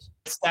commercials.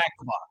 Stack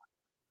the box.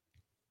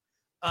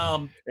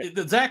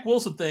 The Zach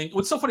Wilson thing,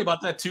 what's so funny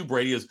about that too,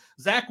 Brady, is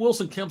Zach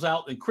Wilson comes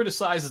out and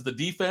criticizes the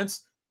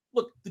defense.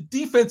 Look, the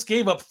defense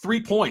gave up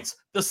 3 points.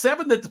 The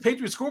 7 that the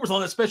Patriots scored was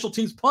on that special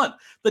teams punt.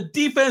 The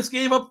defense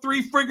gave up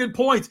 3 friggin'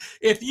 points.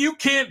 If you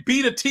can't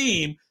beat a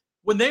team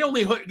when they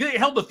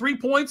held the 3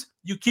 points,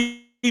 you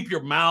keep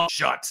your mouth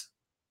shut.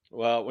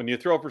 Well, when you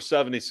throw for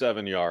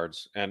 77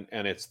 yards and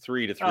it's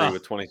 3-3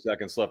 with 20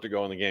 seconds left to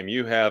go in the game,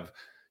 you have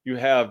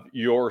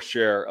your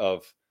share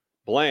of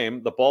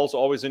blame. The ball's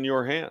always in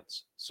your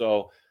hands.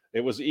 So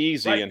it was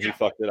easy and he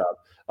fucked it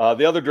up.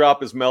 The other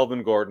drop is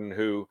Melvin Gordon,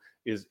 who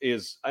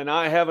is and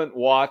I haven't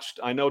watched.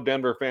 I know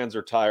Denver fans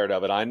are tired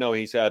of it. I know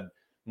he's had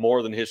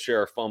more than his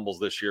share of fumbles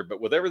this year, but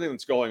with everything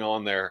that's going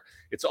on there,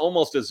 it's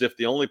almost as if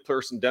the only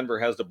person Denver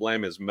has to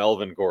blame is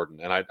Melvin Gordon.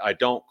 And I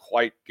don't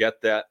quite get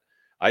that.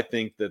 I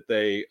think that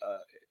they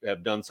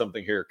have done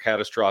something here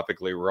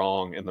catastrophically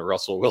wrong in the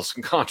Russell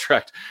Wilson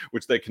contract,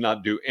 which they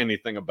cannot do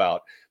anything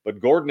about. But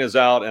Gordon is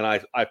out, and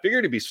I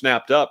figured he'd be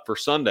snapped up for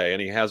Sunday,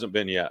 and he hasn't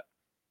been yet.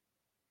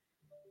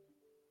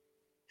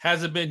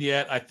 Hasn't been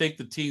yet. I think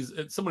the teams,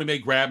 somebody may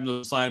grab him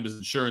to sign his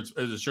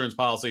insurance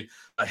policy.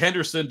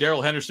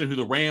 Darrell Henderson, who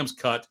the Rams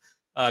cut,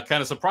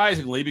 kind of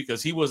surprisingly,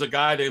 because he was a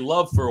guy they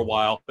loved for a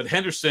while. But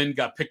Henderson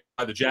got picked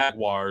by the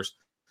Jaguars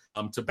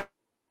to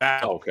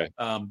back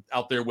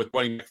out there with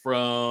running back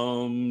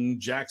from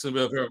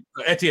Jacksonville.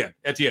 Etienne.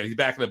 He's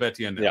backing up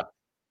Etienne now. Yeah.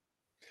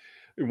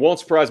 It won't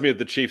surprise me if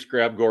the Chiefs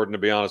grab Gordon, to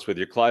be honest with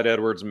you. Clyde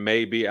Edwards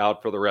may be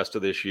out for the rest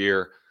of this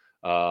year.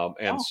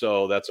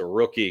 So that's a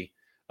rookie.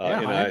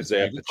 In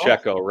Isaiah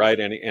Pacheco, right?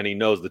 And he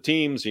knows the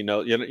teams. He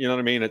knows, you know what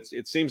I mean?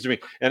 It seems to me.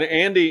 And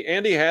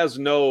Andy has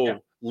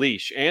no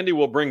leash. Andy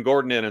will bring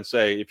Gordon in and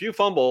say, if you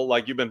fumble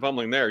like you've been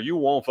fumbling there, you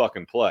won't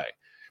fucking play.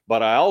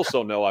 But I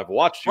also know I've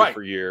watched you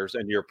for years,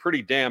 and you're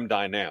pretty damn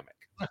dynamic.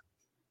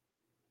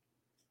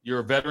 You're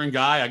a veteran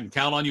guy. I can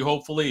count on you,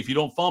 hopefully. If you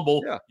don't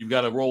fumble, you've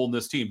got a role in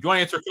this team. Do you want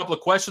to answer a couple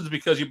of questions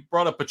because you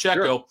brought up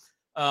Pacheco?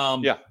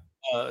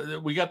 Sure.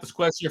 We got this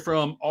question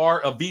from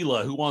R.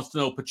 Avila, who wants to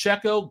know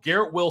Pacheco,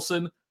 Garrett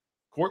Wilson,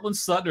 Cortland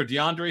Sutton, or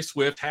DeAndre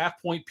Swift,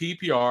 half-point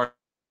PPR.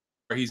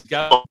 He's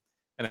got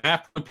a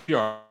half-point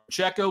PPR.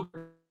 Pacheco,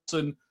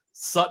 Wilson,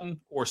 Sutton,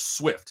 or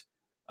Swift.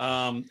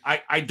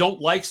 I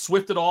don't like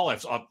Swift at all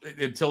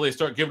until they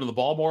start giving him the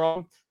ball more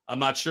often. I'm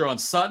not sure on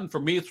Sutton. For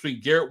me, it's between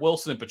Garrett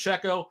Wilson and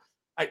Pacheco.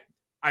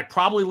 I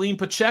probably lean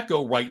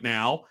Pacheco right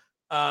now.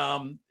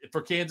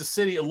 For Kansas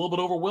City, a little bit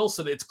over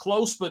Wilson. It's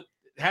close, but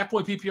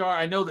half-point PPR,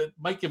 I know that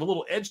might give a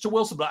little edge to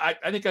Wilson, but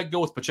I think I'd go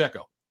with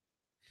Pacheco.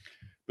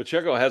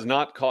 Pacheco has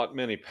not caught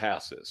many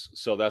passes,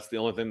 so that's the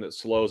only thing that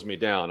slows me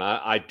down.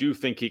 I do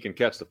think he can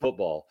catch the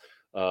football.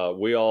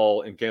 We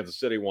all in Kansas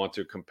City want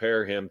to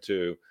compare him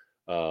to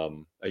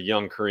a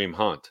young Kareem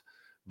Hunt,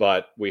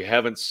 but we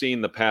haven't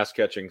seen the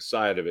pass-catching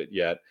side of it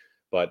yet.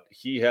 But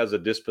he has a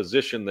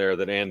disposition there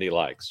that Andy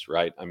likes,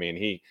 right? I mean,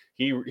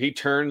 he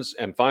turns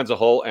and finds a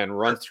hole and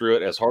runs through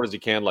it as hard as he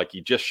can, like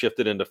he just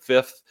shifted into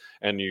fifth,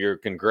 and you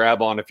can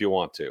grab on if you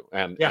want to.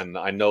 And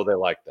I know they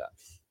like that.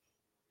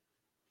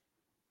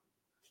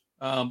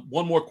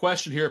 One more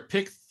question here.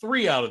 Pick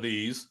 3 out of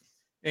these,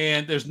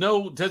 and there's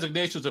no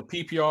designations of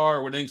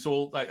PPR or anything,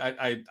 so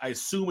I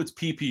assume it's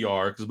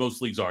PPR because most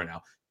leagues are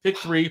now. Pick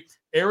 3: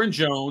 Aaron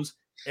Jones,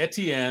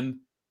 Etienne,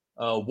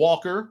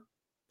 Walker,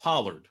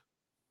 Pollard.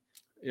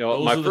 You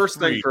know, my first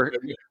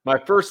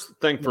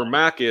thing for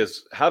Mac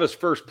is, how does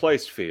first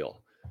place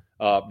feel?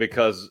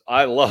 Because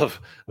I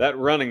love that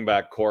running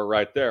back core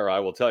right there. I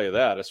will tell you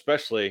that,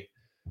 especially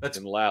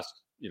in the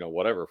last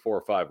 4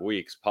 or 5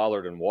 weeks,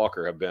 Pollard and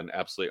Walker have been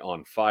absolutely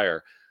on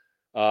fire.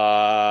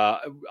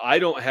 I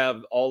don't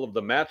have all of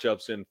the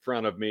matchups in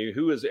front of me.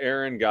 Who is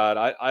Aaron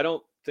got? I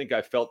don't think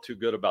I felt too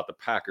good about the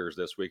Packers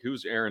this week.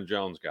 Who's Aaron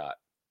Jones got?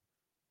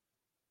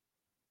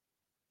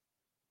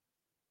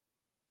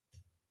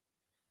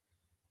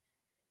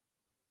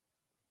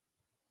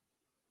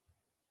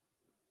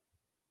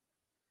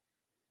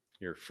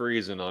 You're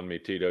freezing on me,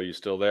 Tito. You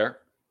still there?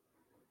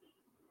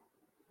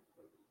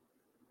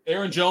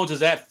 Aaron Jones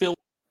is at Philly.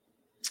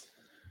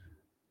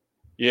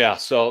 Yeah,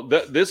 so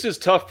this is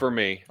tough for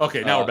me.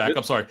 Okay, now we're back.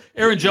 I'm sorry.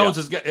 Aaron Jones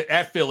is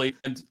at Philly.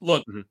 And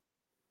look,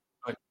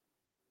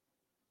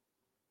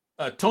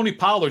 Tony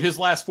Pollard, his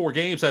last 4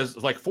 games has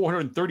like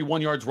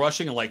 431 yards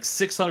rushing and like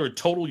 600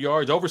 total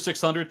yards, over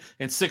 600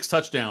 and 6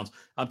 touchdowns.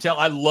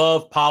 I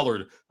love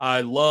Pollard.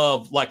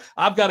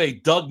 I've got a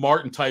Doug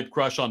Martin type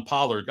crush on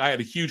Pollard. I had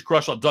a huge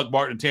crush on Doug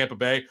Martin in Tampa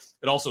Bay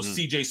and also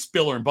CJ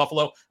Spiller in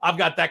Buffalo. I've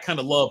got that kind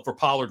of love for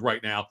Pollard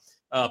right now.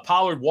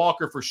 Pollard,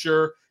 Walker for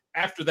sure.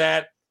 After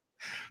that,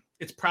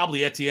 it's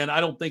probably Etienne. I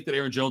don't think that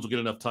Aaron Jones will get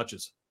enough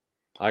touches.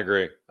 I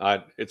agree.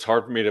 It's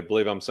hard for me to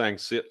believe I'm saying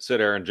sit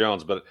Aaron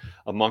Jones, but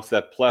amongst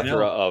that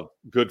plethora of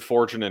good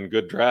fortune and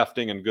good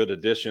drafting and good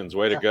additions,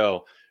 way to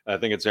go. I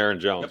think it's Aaron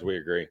Jones. Yep. We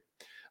agree.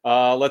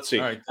 Let's see.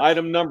 Right.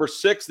 Item number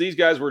 6. These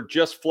guys were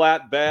just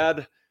flat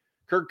bad.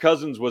 Kirk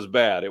Cousins was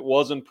bad. It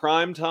wasn't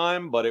prime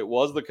time, but it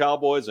was the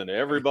Cowboys and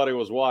everybody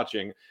was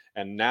watching.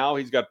 And now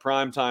he's got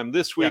prime time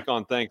this week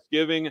on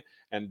Thanksgiving.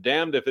 And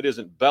damned if it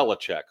isn't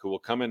Belichick who will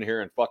come in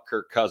here and fuck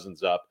Kirk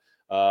Cousins up.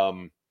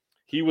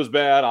 He was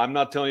bad. I'm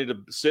not telling you to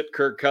sit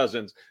Kirk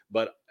Cousins,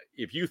 but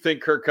if you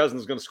think Kirk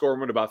Cousins is going to score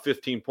him at about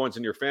 15 points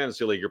in your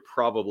fantasy league, you're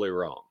probably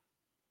wrong.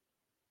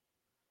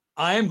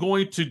 I am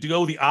going to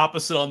go the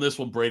opposite on this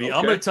one, Brady. Okay.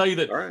 I'm going to tell you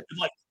that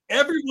like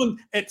everyone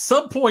at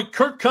some point,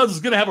 Kirk Cousins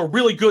is going to have a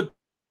really good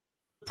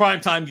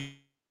primetime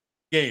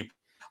game.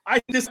 I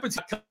think this is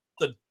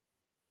the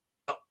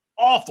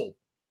awful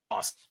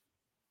loss.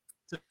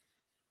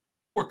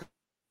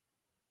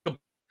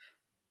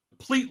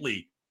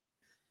 Completely.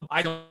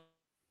 I don't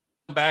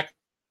back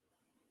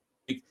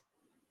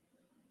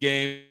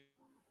game.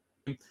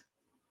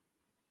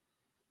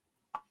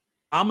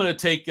 I'm going to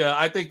take.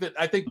 I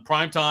think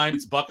prime time.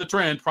 It's buck the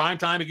trend. Prime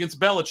time against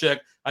Belichick.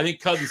 I think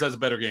Cousins has a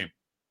better game.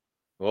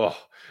 Oh,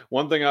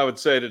 one thing I would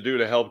say to do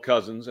to help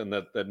Cousins, and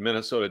that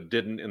Minnesota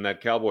didn't in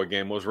that Cowboy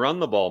game, was run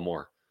the ball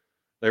more.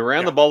 They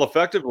ran the ball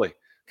effectively.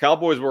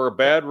 Cowboys were a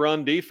bad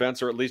run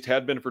defense, or at least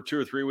had been for 2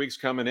 or 3 weeks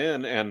coming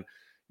in, and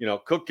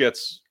Cook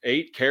gets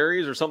 8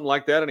 carries or something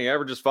like that, and he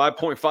averages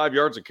 5.5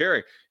 yards a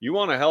carry. You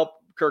want to help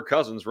Kirk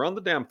Cousins, run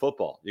the damn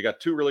football. You got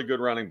 2 really good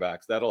running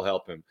backs. That'll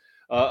help him.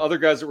 Other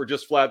guys that were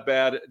just flat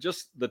bad,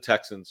 just the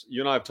Texans.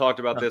 You and I have talked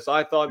about this.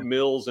 I thought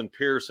Mills and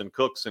Pierce and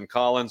Cooks and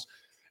Collins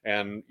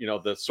and,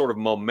 the sort of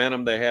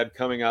momentum they had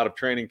coming out of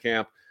training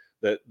camp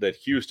that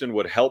Houston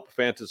would help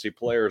fantasy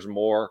players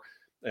more.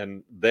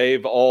 And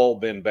they've all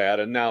been bad.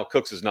 And now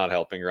Cooks is not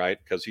helping, right?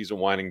 Because he's a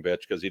whining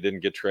bitch because he didn't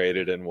get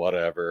traded and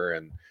whatever.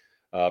 And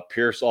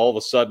Pierce, all of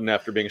a sudden,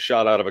 after being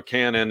shot out of a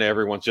cannon,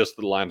 everyone's just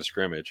at the line of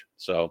scrimmage.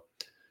 So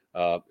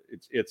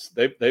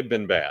they've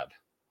been bad.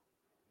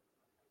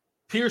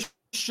 Pierce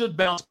should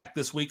bounce back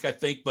this week, I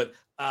think, but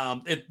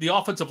the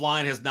offensive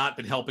line has not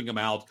been helping him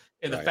out.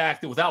 And the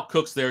fact that without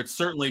Cooks there, it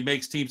certainly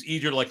makes teams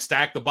easier to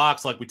stack the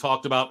box, like we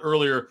talked about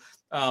earlier,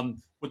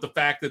 with the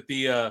fact that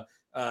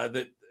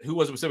that who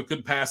was it? We said we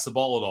couldn't pass the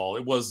ball at all.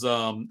 It was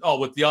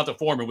with Deonta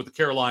Foreman with the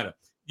Carolina.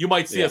 You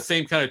might see the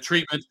same kind of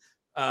treatment,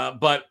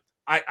 but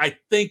I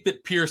think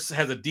that Pierce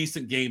has a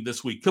decent game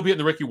this week. Could be in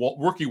the rookie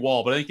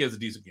wall, but I think he has a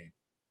decent game.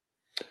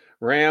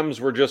 Rams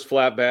were just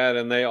flat bad,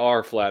 and they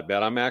are flat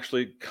bad. I'm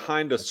actually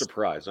kind of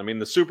surprised. I mean,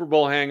 the Super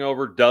Bowl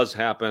hangover does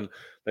happen.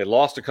 They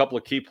lost a couple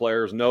of key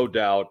players, no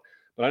doubt,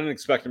 but I didn't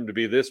expect them to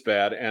be this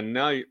bad. And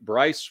now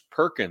Bryce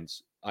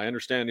Perkins, I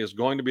understand, is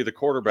going to be the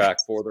quarterback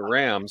for the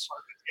Rams,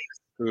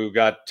 who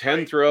got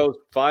 10 throws,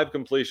 5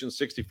 completions,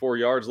 64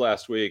 yards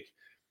last week.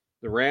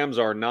 The Rams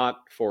are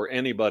not for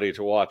anybody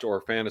to watch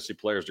or fantasy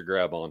players to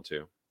grab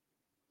onto.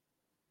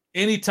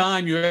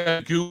 Anytime you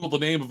Google the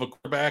name of a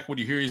quarterback when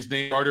you hear his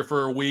name starter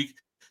for a week,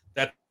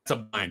 that's a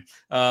bind.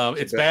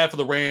 It's bad for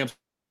the Rams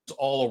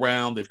all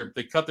around.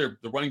 They cut the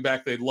running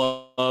back they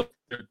love.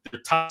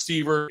 Their top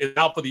receiver is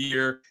out for the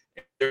year.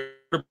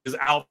 Is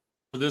out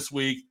for this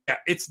week.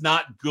 It's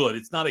not good.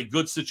 It's not a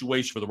good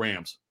situation for the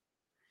Rams.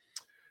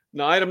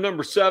 Now, item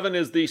number 7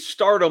 is the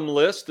stardom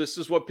list. This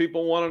is what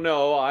people want to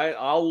know.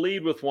 I'll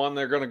lead with one.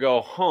 They're going to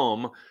go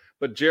home.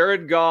 But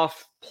Jared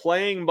Goff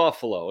playing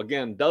Buffalo,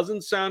 again,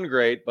 doesn't sound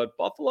great, but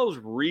Buffalo's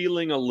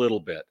reeling a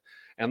little bit.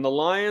 And the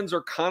Lions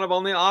are kind of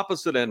on the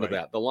opposite end of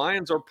that. The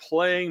Lions are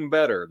playing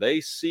better. They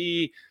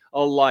see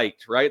a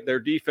light, right? Their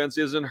defense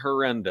isn't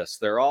horrendous.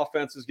 Their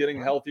offense is getting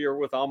healthier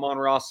with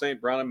Amon-Ra St.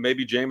 Brown and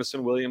maybe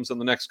Jameson Williams in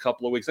the next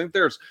couple of weeks. I think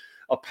there's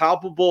a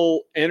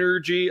palpable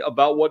energy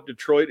about what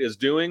Detroit is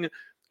doing,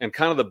 and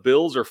kind of the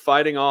Bills are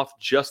fighting off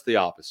just the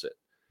opposite.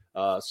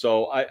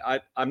 So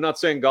I'm not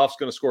saying Goff's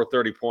going to score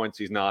 30 points.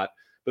 He's not.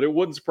 But it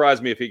wouldn't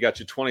surprise me if he got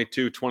you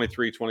 22,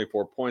 23,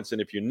 24 points.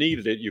 And if you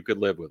needed it, you could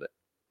live with it.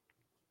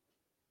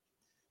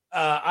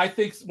 I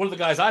think one of the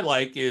guys I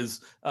like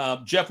is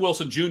Jeff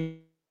Wilson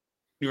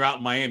Jr. out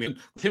in Miami.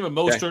 Him and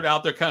Mostert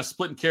out there kind of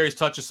splitting carries,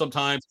 touches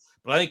sometimes.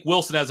 But I think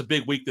Wilson has a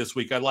big week this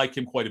week. I like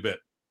him quite a bit.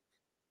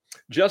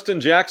 Justin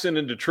Jackson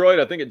in Detroit,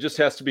 I think it just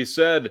has to be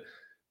said,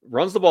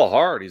 runs the ball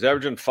hard. He's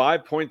averaging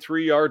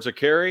 5.3 yards a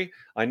carry.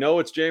 I know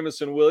it's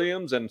Jameson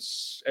Williams, and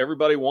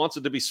everybody wants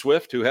it to be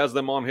Swift who has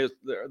them on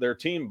their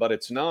team, but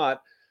it's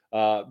not.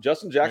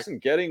 Justin Jackson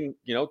getting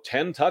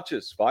 10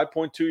 touches,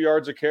 5.2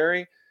 yards a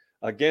carry.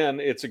 Again,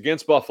 it's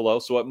against Buffalo,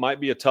 so it might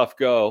be a tough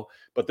go.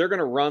 but they're going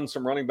to run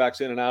some running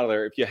backs in and out of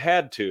there. If you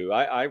had to,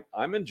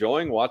 I'm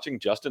enjoying watching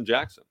Justin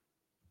Jackson.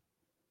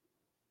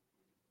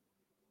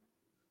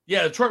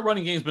 Yeah, Detroit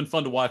running game has been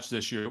fun to watch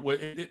this year.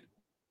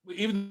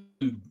 Even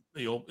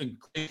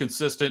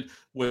inconsistent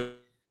with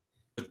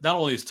not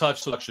only his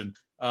touch selection,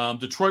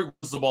 Detroit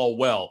runs the ball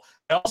well.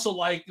 I also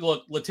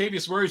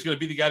Latavius Murray is going to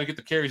be the guy to get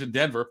the carries in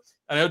Denver.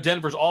 I know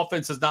Denver's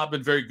offense has not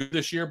been very good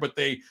this year, but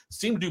they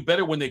seem to do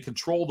better when they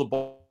control the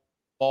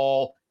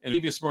ball. And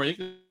Latavius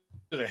Murray,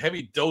 there's a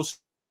heavy dose of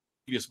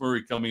Latavius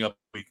Murray coming up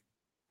week.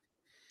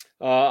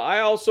 I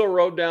also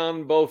wrote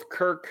down both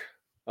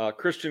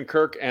Christian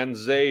Kirk and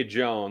Zay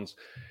Jones.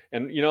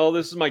 And,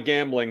 this is my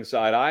gambling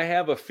side. I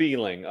have a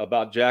feeling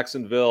about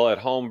Jacksonville at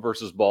home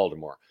versus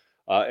Baltimore,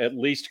 at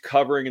least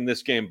covering in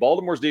this game.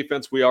 Baltimore's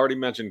defense, we already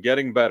mentioned,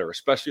 getting better,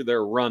 especially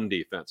their run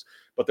defense.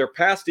 But their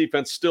pass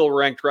defense still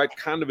ranked right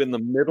kind of in the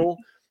middle.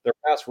 Their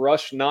pass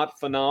rush, not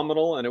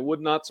phenomenal. And it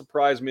would not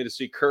surprise me to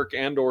see Kirk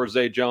and or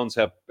Zay Jones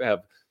have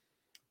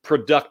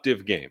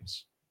productive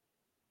games.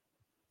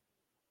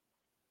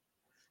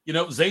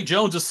 Zay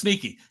Jones is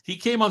sneaky. He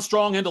came on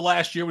strong into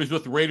last year when he was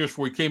with the Raiders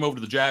before he came over to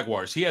the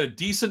Jaguars. He had a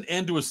decent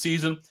end to his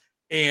season,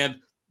 and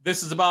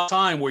this is about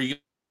time where you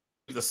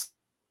get the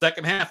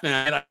second half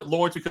now. And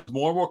Lawrence becomes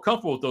more and more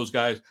comfortable with those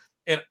guys.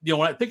 And,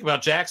 when I think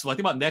about Jacksonville, I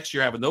think about next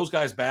year having those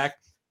guys back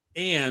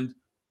and,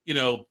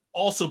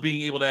 also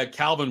being able to add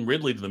Calvin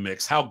Ridley to the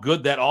mix, how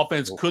good that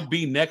offense could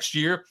be next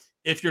year.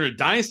 If you're in a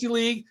dynasty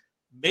league,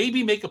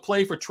 maybe make a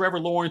play for Trevor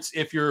Lawrence.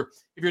 If you're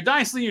a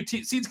dynasty league,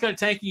 your season's kind of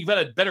tanking, you've got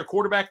a better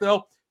quarterback,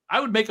 though, I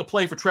would make a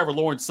play for Trevor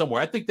Lawrence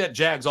somewhere. I think that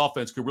Jags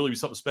offense could really be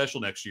something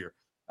special next year.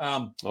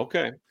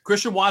 Okay.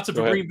 Christian Watson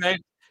for Green Bay.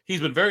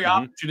 He's been very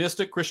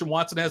opportunistic. Christian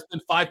Watson has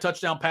been 5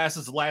 touchdown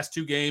passes the last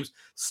 2 games,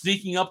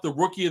 sneaking up the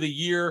Rookie of the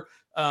Year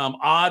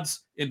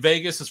odds in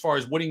Vegas as far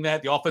as winning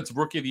that, the Offensive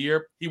Rookie of the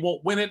Year. He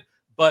won't win it,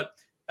 but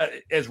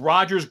as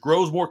Rodgers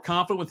grows more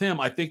confident with him,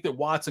 I think that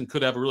Watson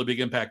could have a really big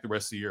impact the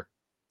rest of the year.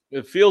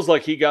 It feels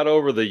like he got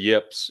over the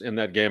yips in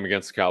that game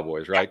against the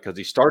Cowboys, right? Because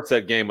he starts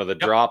that game with a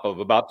drop of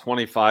about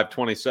 25,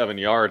 27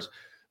 yards.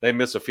 They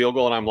miss a field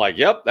goal, and I'm like,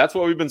 yep, that's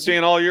what we've been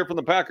seeing all year from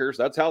the Packers.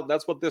 That's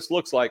what this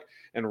looks like.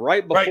 And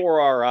right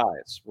before our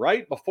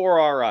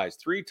eyes,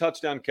 3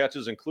 touchdown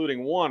catches,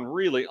 including one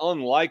really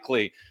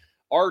unlikely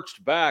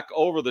arched back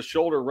over the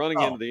shoulder running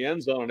into the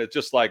end zone. And it's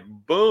just like,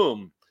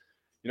 boom.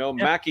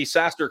 Mackie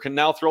Saster can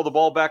now throw the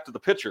ball back to the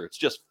pitcher. It's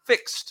just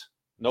fixed.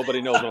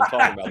 Nobody knows what I'm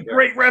talking about.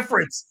 Great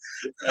reference.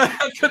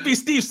 Could be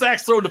Steve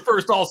Sachs throwing to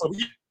first also.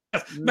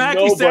 Yes.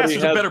 Mackie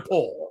Saster's a better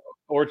pull.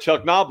 Or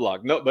Chuck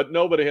Knobloch. No, but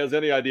nobody has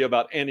any idea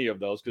about any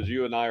of those because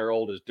you and I are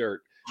old as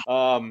dirt.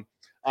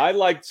 I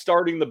like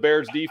starting the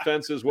Bears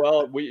defense as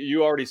well.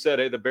 You already said,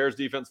 hey, the Bears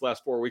defense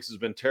last 4 weeks has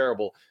been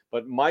terrible.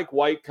 But Mike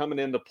White coming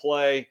into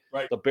play.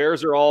 Right. The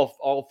Bears are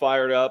all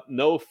fired up.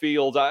 No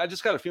Fields. I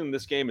just got a feeling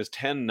this game is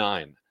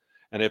 10-9.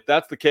 And if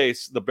that's the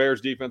case, the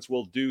Bears defense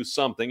will do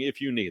something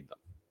if you need them.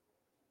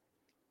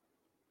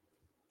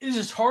 It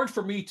is hard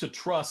for me to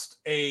trust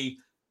a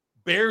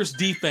Bears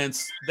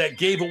defense that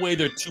gave away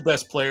their 2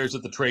 best players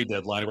at the trade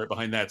deadline right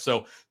behind that.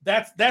 So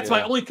that's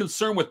my only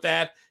concern with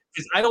that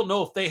is I don't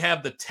know if they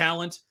have the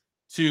talent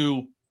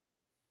to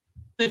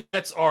 –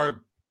 that's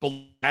our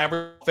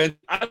average offense.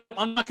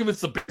 I'm not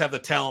convinced the Bears have the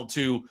talent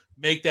to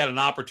make that an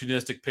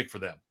opportunistic pick for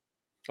them.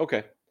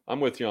 Okay. I'm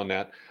with you on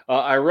that.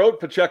 I wrote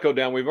Pacheco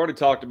down. We've already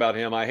talked about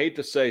him. I hate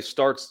to say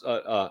starts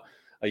a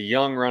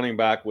young running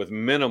back with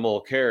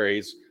minimal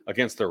carries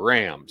against the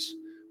Rams,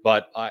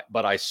 but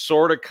I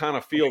sort of kind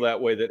of feel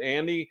that way that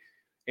Andy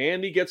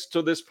gets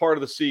to this part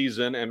of the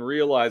season and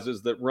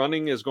realizes that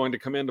running is going to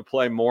come into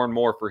play more and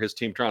more for his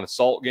team, trying to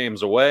salt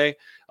games away,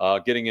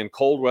 getting in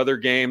cold weather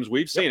games.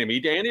 We've seen him.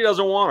 Andy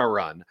doesn't want to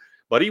run,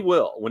 but he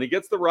will. When he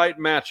gets the right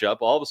matchup,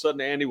 all of a sudden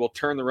Andy will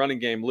turn the running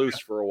game loose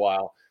for a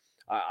while.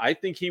 I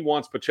think he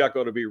wants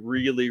Pacheco to be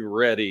really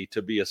ready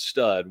to be a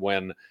stud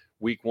when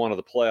week 1 of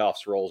the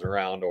playoffs rolls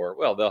around, or,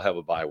 well, they'll have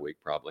a bye week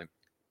probably.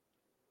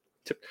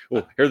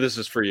 Oh, here, this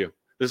is for you.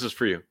 This is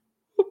for you.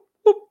 Whoop,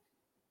 whoop.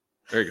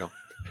 There you go.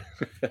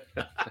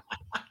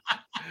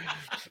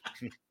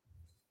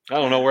 I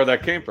don't know where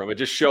that came from. It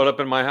just showed up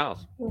in my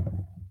house.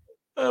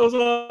 That was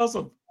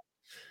awesome.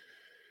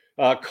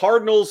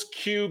 Cardinals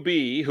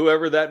QB,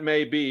 whoever that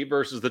may be,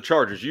 versus the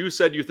Chargers. You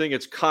said you think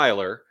it's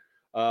Kyler.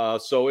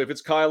 So if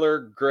it's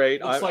Kyler,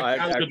 great. I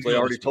actually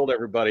already told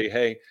everybody,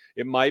 hey,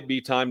 it might be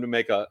time to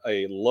make a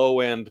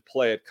low-end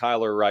play at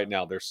Kyler right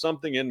now. There's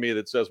something in me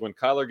that says when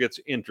Kyler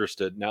gets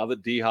interested, now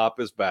that D-Hop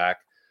is back,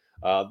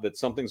 that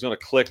something's going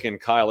to click in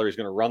Kyler. He's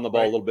going to run the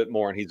ball a little bit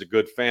more, and he's a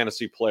good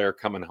fantasy player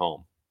coming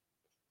home.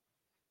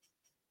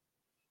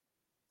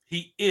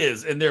 He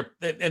is, and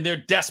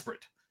they're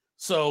desperate.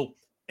 So,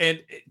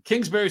 and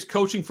Kingsbury's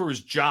coaching for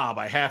his job,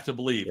 I have to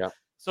believe. Yeah.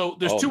 So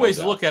there's 2 ways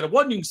to look at it.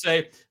 One, you can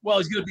say,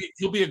 well,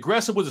 he'll be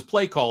aggressive with his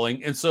play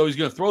calling, and so he's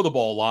going to throw the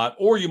ball a lot.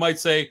 Or you might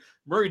say,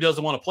 Murray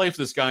doesn't want to play for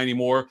this guy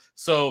anymore,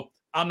 so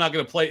I'm not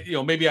going to play.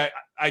 Maybe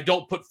I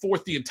don't put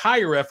forth the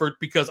entire effort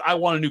because I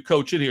want a new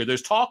coach in here.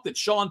 There's talk that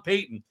Sean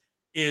Payton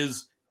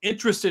is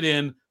interested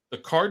in the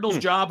Cardinals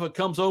job if it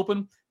comes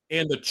open,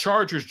 and the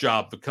Chargers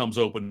job if it comes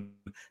open.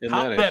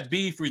 How would that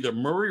be for either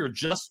Murray or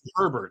Justin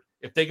Herbert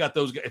if they got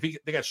those? If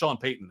they got Sean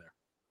Payton there?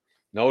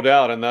 No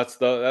doubt, and that's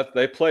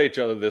they play each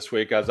other this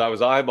week. As I was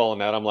eyeballing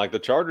that, I'm like, the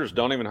Chargers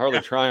don't even hardly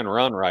try and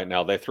run right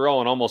now. They throw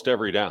on almost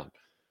every down.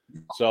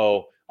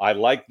 So I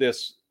like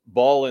this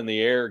ball in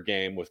the air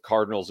game with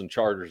Cardinals and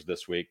Chargers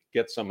this week.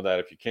 Get some of that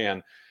if you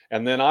can.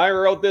 And then I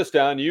wrote this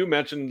down. You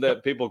mentioned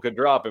that people could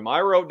drop him.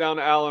 I wrote down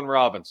Allen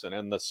Robinson,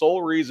 and the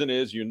sole reason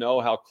is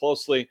how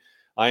closely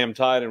I am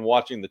tied in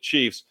watching the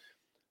Chiefs.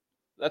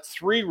 That's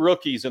 3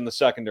 rookies in the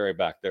secondary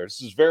back there.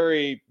 This is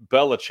very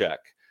Belichick.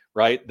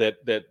 Right, that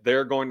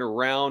they're going to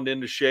round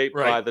into shape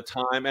by the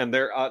time, and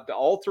they're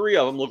all 3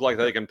 of them look like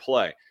they can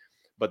play.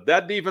 But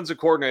that defensive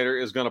coordinator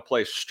is going to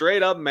play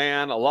straight up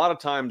man, a lot of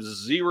times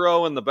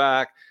 0 in the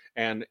back,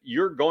 and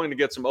you're going to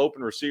get some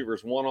open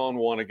receivers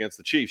one-on-one against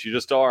the Chiefs. You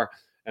just are.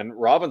 And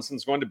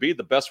Robinson's going to be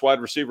the best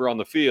wide receiver on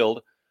the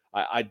field.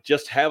 I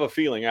just have a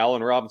feeling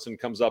Allen Robinson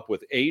comes up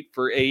with 8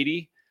 for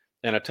 80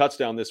 and a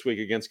touchdown this week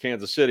against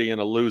Kansas City in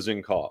a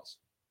losing cause.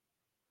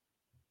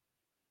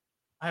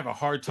 I have a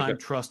hard time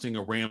trusting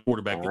a Ram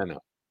quarterback. I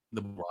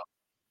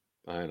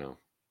know.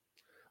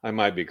 I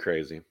might be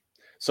crazy.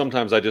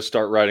 Sometimes I just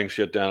start writing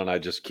shit down and I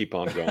just keep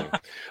on going.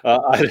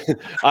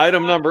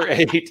 Item number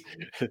 8.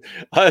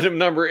 Item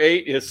number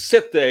 8 is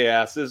sit they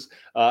asses.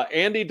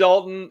 Andy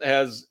Dalton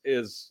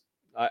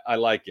I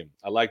like him.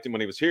 I liked him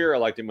when he was here. I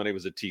liked him when he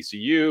was at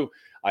TCU.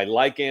 I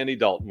like Andy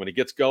Dalton. When he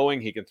gets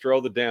going, he can throw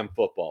the damn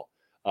football.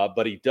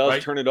 But he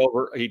does turn it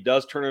over. He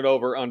does turn it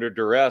over under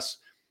duress.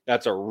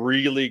 That's a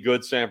really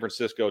good San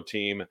Francisco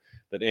team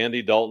that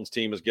Andy Dalton's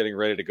team is getting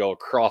ready to go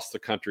across the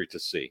country to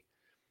see.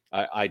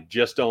 I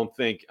just don't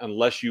think,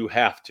 unless you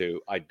have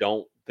to, I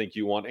don't think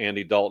you want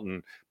Andy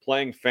Dalton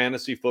playing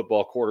fantasy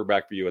football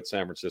quarterback for you at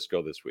San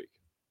Francisco this week.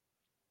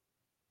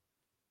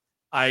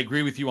 I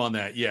agree with you on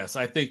that. Yes,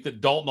 I think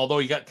that Dalton, although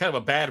he got kind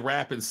of a bad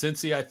rap in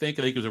Cincy, I think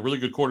he was a really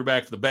good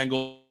quarterback for the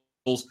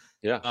Bengals.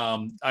 Yeah.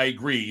 I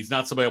agree. He's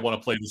not somebody I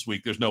want to play this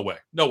week. There's no way.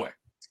 No way.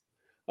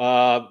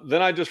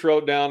 Then I just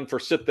wrote down for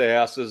sit the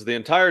asses, the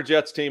entire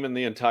Jets team and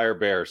the entire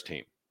Bears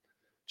team.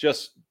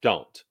 Just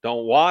don't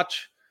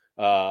watch.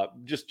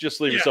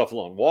 Just leave yourself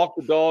alone. Walk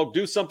the dog.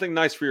 Do something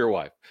nice for your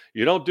wife.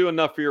 You don't do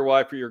enough for your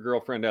wife or your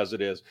girlfriend as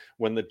it is.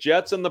 When the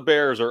Jets and the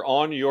Bears are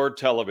on your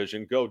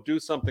television, go do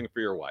something for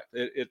your wife.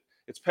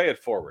 It's pay it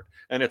forward.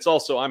 And it's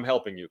also, I'm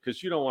helping you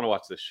because you don't want to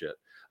watch this shit.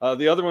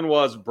 The other one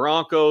was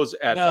Broncos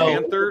at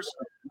Panthers.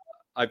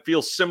 I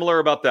feel similar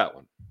about that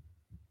one.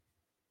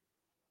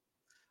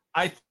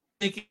 I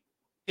think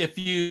if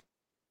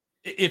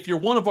you're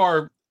one of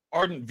our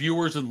ardent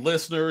viewers and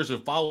listeners who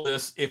follow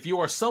this, if you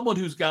are someone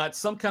who's got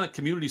some kind of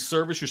community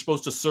service you're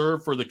supposed to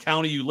serve for the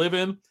county you live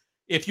in,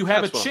 if you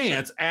have a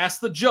chance, ask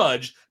the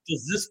judge,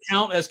 does this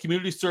count as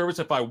community service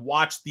if I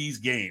watch these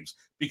games?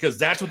 Because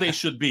that's what they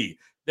should be.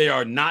 They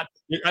are not.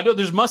 I know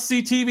there's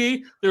must-see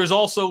TV. There's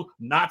also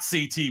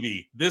not-see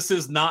TV. This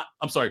is not,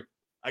 I'm sorry,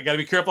 I got to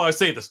be careful how I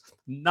say this,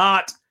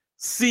 not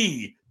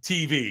see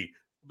TV.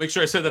 Make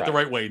sure I said that the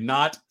right way.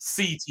 Not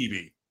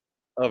CTV.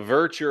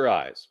 Avert your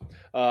eyes.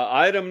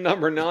 Item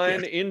number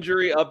 9,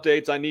 injury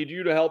updates. I need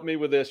you to help me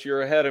with this.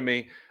 You're ahead of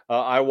me.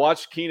 I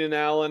watched Keenan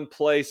Allen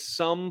play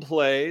some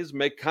plays,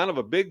 make kind of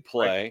a big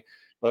play,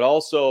 but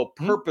also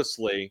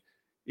purposely,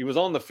 he was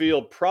on the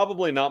field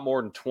probably not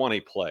more than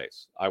 20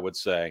 plays, I would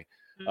say.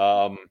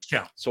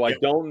 So I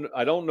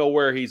don't know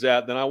where he's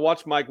at. Then I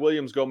watched Mike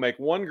Williams go make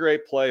one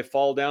great play,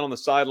 fall down on the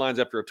sidelines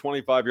after a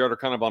 25-yarder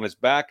kind of on his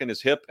back and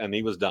his hip, and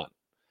he was done.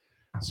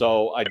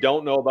 So I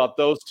don't know about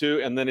those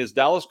two. And then is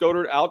Dallas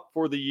Goedert out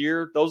for the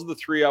year? Those are the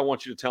 3 I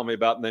want you to tell me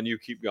about, and then you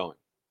keep going.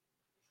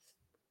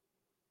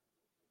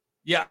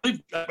 Yeah,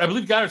 I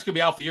believe Goddard's going to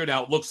be out for the year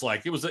now. It looks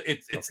like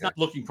it's not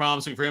looking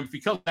promising for him. If he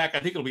comes back, I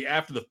think it'll be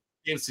after the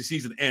fantasy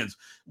season ends.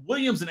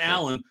 Williams and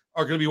Allen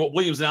are going to be what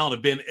Williams and Allen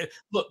have been.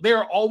 Look, they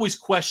are always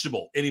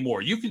questionable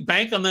anymore. You can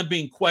bank on them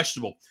being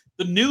questionable.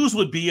 The news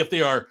would be if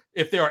they are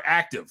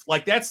active.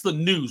 Like that's the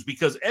news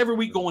because every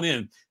week going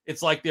in,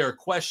 it's like they are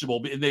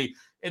questionable and they're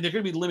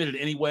going to be limited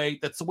anyway.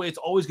 That's the way it's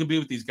always going to be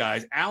with these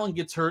guys. Allen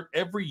gets hurt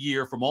every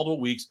year for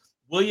multiple weeks.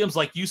 Williams,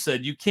 like you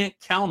said, you can't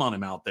count on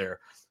him out there.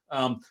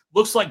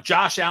 Looks like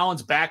Josh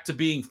Allen's back to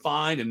being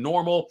fine and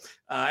normal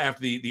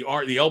after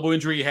the elbow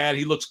injury he had.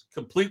 He looks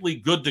completely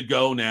good to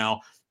go now.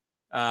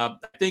 I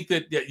think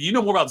that you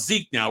know more about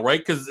Zeke now, right?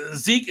 Because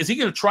Zeke, is he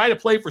going to try to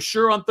play for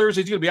sure on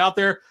Thursday? Is he going to be out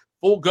there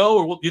full go,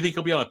 or do you think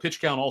he'll be on a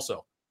pitch count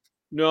also?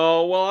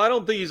 No, well, I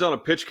don't think he's on a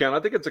pitch count. I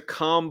think it's a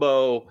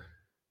combo,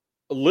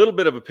 a little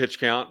bit of a pitch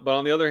count. But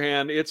on the other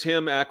hand, it's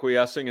him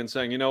acquiescing and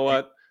saying, you know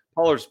what,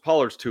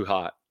 Pollard's too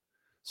hot.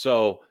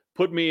 So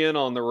put me in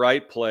on the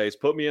right plays,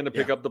 put me in to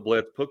pick up the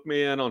blitz, put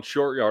me in on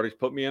short yardage,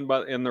 put me in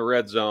the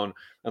red zone,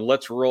 and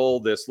let's roll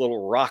this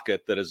little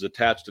rocket that is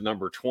attached to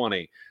number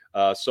 20.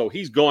 So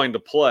he's going to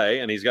play,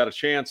 and he's got a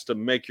chance to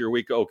make your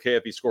week okay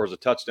if he scores a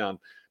touchdown.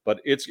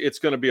 But it's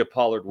going to be a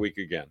Pollard week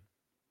again.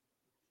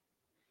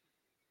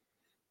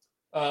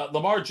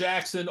 Lamar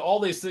Jackson, all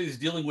they say is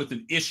dealing with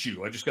an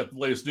issue. I just got the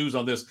latest news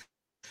on this.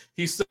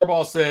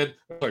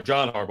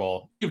 John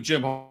Harbaugh,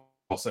 Jim Harbaugh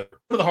said,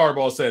 the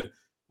Harbaugh said,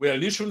 we had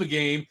an issue in the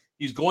game.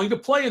 He's going to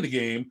play in the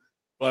game,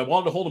 but I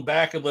wanted to hold him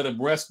back and let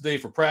him rest today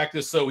for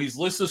practice. So he's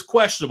listed as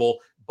questionable,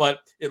 but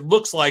it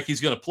looks like he's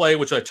going to play,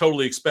 which I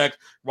totally expect.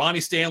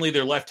 Ronnie Stanley,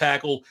 their left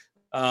tackle,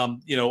 I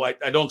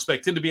don't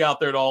expect him to be out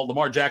there at all.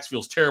 Lamar Jackson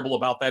feels terrible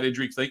about that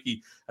injury because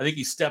I think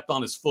he stepped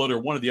on his foot or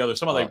one or the other.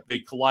 They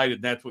collided,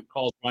 and that's what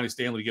caused Ronnie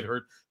Stanley to get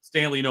hurt.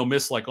 Stanley,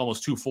 missed like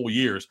almost 2 full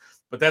years.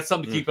 But that's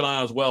something to keep an eye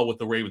on as well with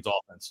the Ravens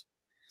offense.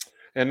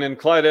 And then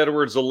Clyde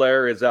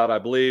Edwards-Helaire is out, I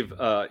believe.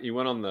 He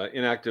went on the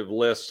inactive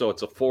list, so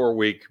it's a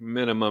 4-week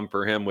minimum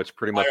for him, which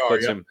pretty much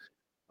puts him,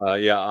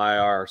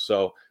 IR.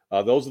 So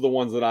those are the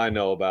ones that I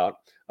know about.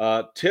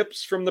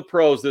 Tips from the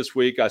pros this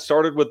week. I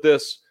started with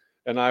this,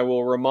 and I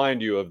will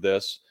remind you of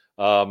this.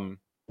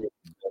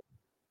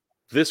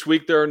 This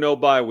week, there are no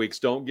bye weeks.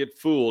 Don't get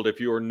fooled if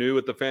you are new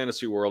at the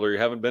fantasy world or you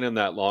haven't been in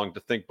that long to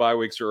think bye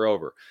weeks are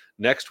over.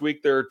 Next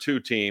week, there are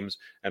 2 teams,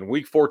 and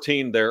week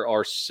 14, there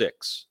are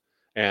 6.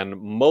 And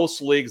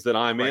most leagues that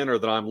I'm in or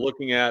that I'm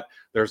looking at,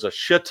 there's a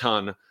shit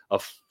ton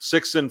of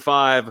 6 and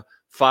 5,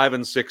 5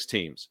 and 6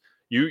 teams.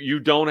 You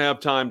don't have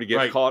time to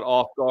get caught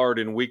off guard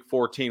in week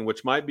 14,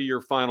 which might be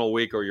your final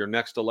week or your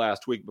next to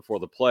last week before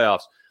the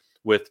playoffs,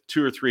 with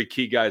 2 or 3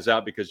 key guys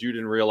out because you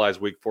didn't realize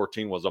week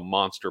 14 was a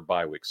monster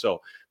bye week. So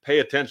pay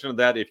attention to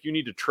that. If you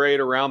need to trade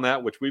around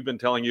that, which we've been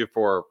telling you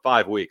for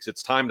 5 weeks,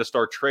 it's time to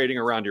start trading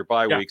around your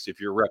bye weeks. If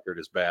your record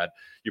is bad,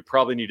 you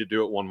probably need to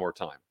do it one more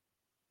time.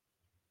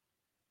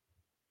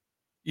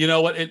 You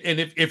know what? And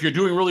if you're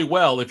doing really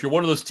well, if you're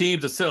one of those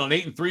teams that's sitting on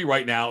 8-3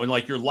 right now and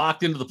like you're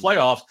locked into the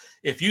playoffs,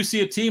 if you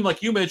see a team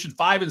like you mentioned,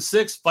 5 and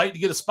 6, fighting to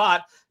get a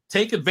spot,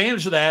 take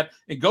advantage of that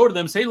and go to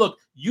them and say, look,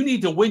 you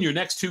need to win your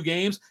next 2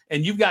 games,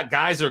 and you've got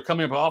guys that are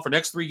coming up off for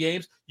next 3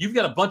 games. You've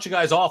got a bunch of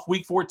guys off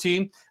week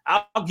 14.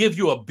 I'll give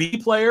you a B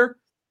player,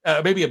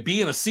 maybe a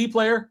B and a C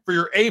player for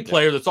your A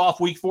player that's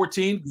off week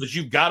 14 because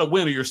you've got to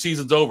win or your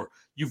season's over.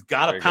 You've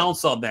got to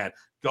pounce on that.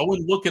 Go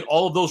and look at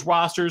all of those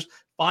rosters,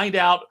 find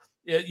out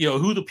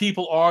who the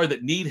people are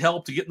that need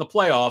help to get in the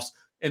playoffs.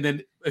 And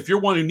then if you're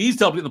one who needs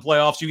help to get in the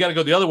playoffs, you got to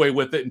go the other way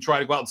with it and try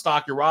to go out and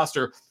stock your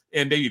roster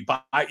and maybe buy,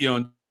 I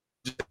got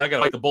to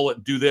bite the bullet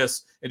and do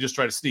this and just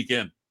try to sneak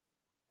in.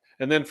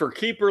 And then for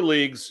keeper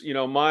leagues,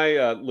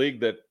 my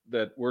league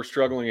that we're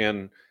struggling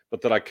in,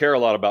 but that I care a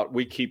lot about,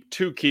 we keep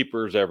 2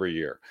 keepers every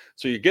year.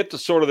 So you get to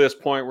sort of this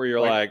point where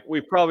you're like, we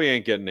probably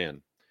ain't getting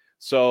in.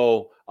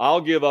 So I'll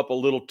give up a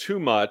little too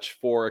much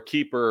for a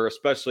keeper,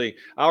 especially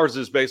ours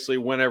is basically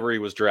whenever he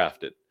was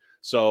drafted.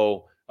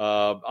 So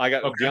I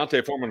got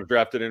Deontay Foreman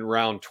drafted in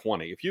round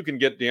 20. If you can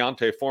get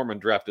Deontay Foreman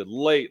drafted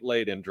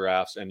late in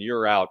drafts and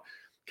you're out,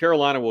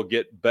 Carolina will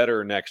get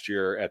better next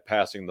year at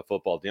passing the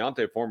football.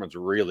 Deontay Foreman's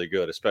really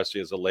good,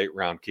 especially as a late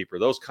round keeper.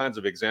 Those kinds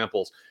of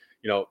examples,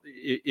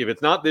 if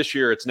it's not this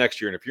year, it's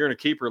next year. And if you're in a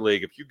keeper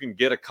league, if you can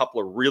get a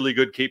couple of really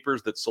good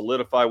keepers that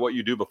solidify what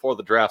you do before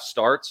the draft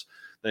starts,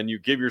 then you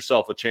give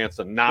yourself a chance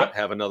to not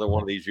have another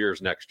one of these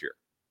years next year.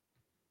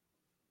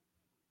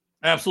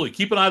 Absolutely.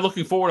 Keep an eye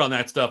looking forward on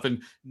that stuff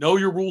and know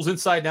your rules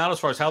inside and out as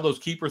far as how those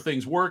keeper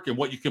things work and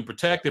what you can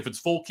protect. If it's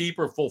full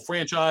keeper, full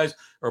franchise,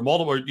 or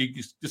multiple, or you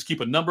just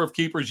keep a number of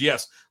keepers.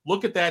 Yes.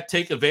 Look at that.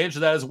 Take advantage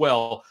of that as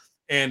well.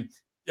 And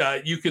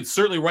you can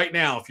certainly right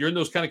now, if you're in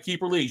those kind of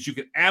keeper leagues, you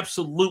can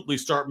absolutely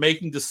start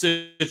making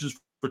decisions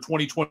for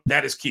 2020.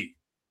 That is key.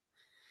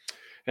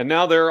 And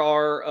now there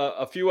are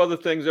a few other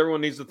things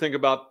everyone needs to think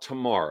about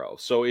tomorrow.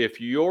 So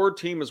if your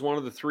team is one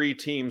of the 3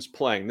 teams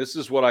playing, this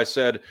is what I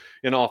said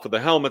in Off of the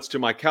Helmets to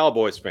my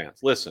Cowboys fans.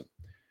 Listen,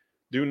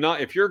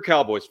 if you're a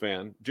Cowboys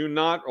fan,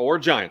 or a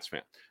Giants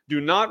fan,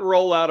 do not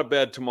roll out of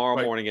bed tomorrow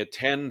morning at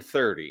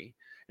 10:30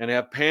 and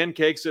have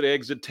pancakes and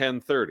eggs at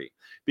 10:30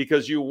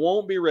 because you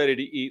won't be ready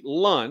to eat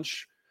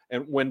lunch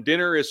and when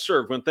dinner is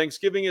served, when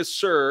Thanksgiving is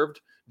served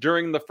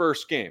during the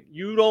first game.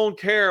 You don't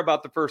care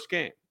about the first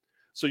game.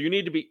 So you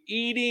need to be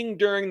eating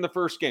during the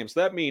first game. So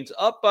that means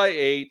up by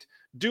 8,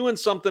 doing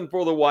something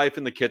for the wife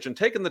in the kitchen,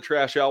 taking the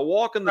trash out,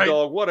 walking the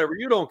dog, whatever.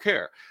 You don't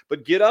care.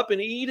 But get up and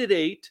eat at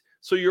 8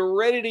 so you're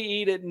ready to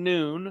eat at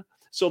noon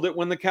so that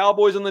when the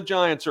Cowboys and the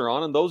Giants are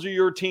on, and those are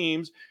your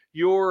teams,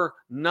 you're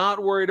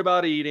not worried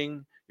about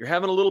eating. You're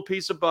having a little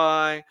piece of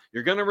pie.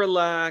 You're going to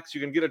relax. You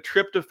can get a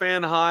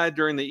tryptophan high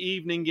during the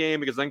evening game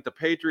because I think the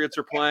Patriots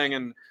are playing,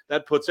 and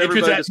that puts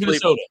everybody to sleep.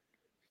 Minnesota.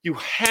 You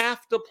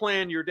have to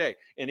plan your day.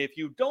 And if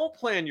you don't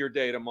plan your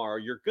day tomorrow,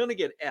 you're going to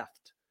get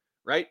effed,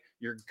 right?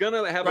 You're going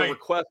to have a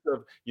request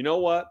of, you know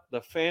what? The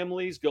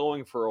family's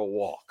going for a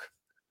walk.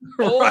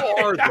 Oh,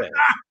 are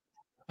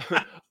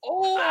they?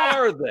 Oh,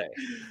 are they?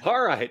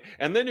 All right.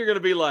 And then you're going to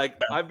be like,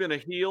 I've been a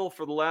heel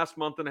for the last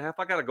month and a half.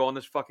 I got to go on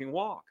this fucking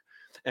walk.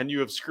 And you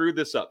have screwed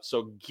this up.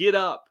 So get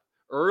up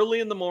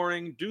early in the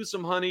morning, do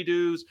some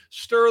honeydews,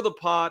 stir the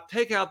pot,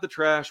 take out the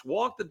trash,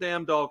 walk the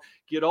damn dog,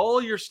 get all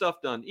your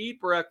stuff done,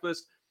 eat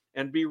breakfast,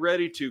 and be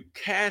ready to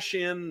cash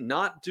in,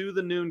 not do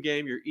the noon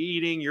game. You're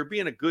eating, you're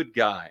being a good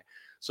guy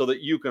so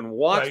that you can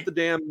watch the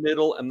damn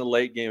middle and the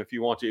late game if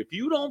you want to. If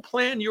you don't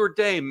plan your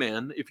day,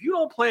 men, if you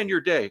don't plan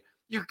your day,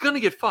 you're going to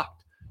get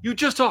fucked. You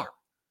just are.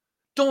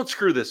 Don't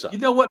screw this up. You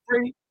know what,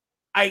 Brady?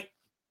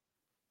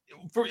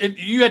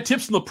 You had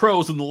tips from the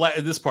pros in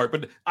this part,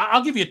 but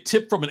I'll give you a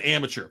tip from an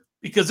amateur,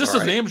 because this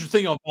is an amateur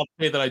thing I'm about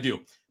to say that I do.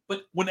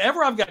 But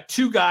whenever I've got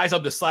two guys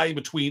I'm deciding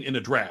between in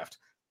a draft,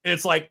 and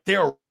it's like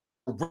they're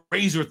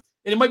razor,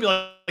 and it might be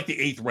like the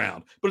 8th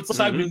round, but it's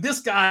deciding between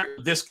this guy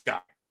or this guy.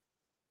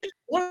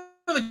 One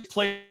of the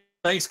play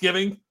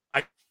Thanksgiving,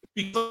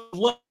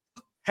 because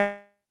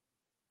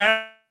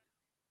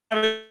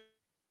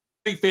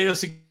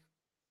fantasy,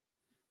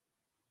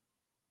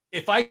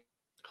 if I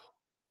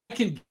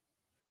can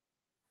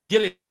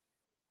get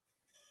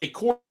a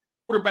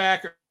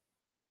quarterback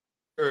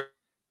or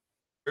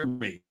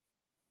me,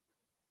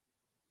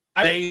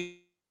 I say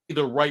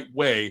the right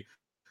way,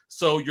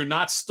 so you're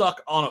not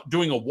stuck on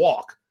doing a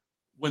walk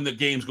when the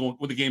games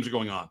are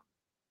going on.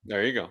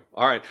 There you go.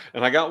 All right.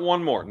 And I got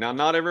one more. Now,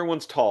 not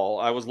everyone's tall.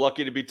 I was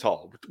lucky to be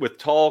tall. With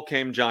tall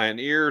came giant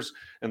ears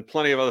and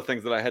plenty of other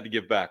things that I had to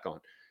give back on.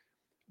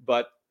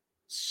 But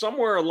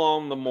somewhere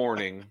along the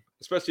morning,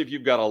 especially if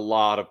you've got a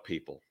lot of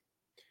people,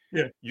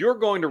 you're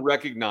going to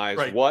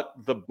recognize what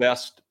the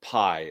best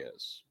pie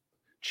is.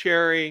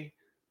 Cherry,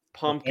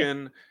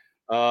 pumpkin.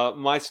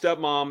 My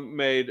stepmom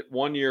made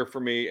one year for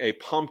me a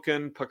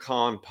pumpkin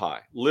pecan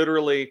pie.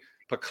 Literally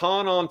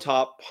pecan on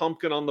top,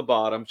 pumpkin on the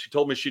bottom. She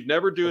told me she'd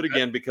never do it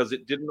again because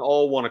it didn't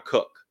all want to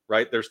cook,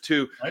 right? There's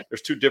two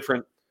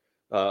different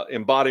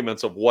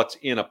embodiments of what's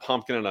in a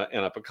pumpkin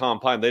and a pecan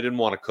pie, and they didn't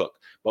want to cook.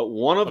 But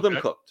one of them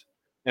cooked,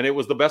 and it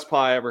was the best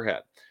pie I ever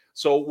had.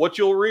 So what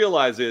you'll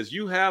realize is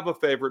you have a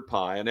favorite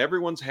pie, and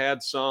everyone's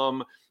had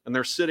some, and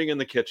they're sitting in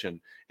the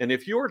kitchen. And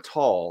if you're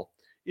tall,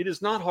 it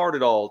is not hard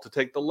at all to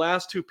take the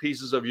last 2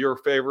 pieces of your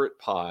favorite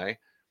pie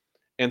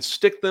and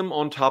stick them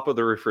on top of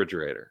the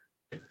refrigerator.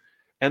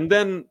 And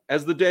then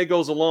as the day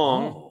goes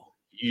along,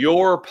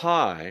 your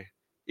pie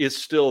is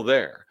still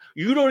there.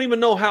 You don't even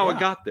know how it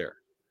got there,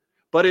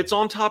 but it's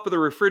on top of the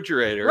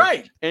refrigerator,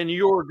 and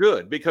you're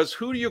good, because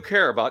who do you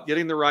care about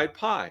getting the right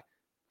pie?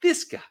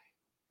 This guy.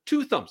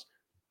 2 thumbs.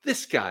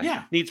 This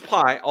guy needs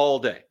pie all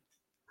day.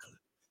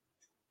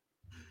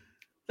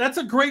 That's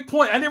a great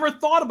point. I never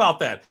thought about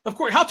that. Of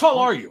course. How tall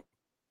are you?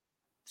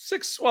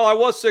 6. Well, I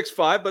was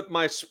 6'5", but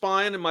my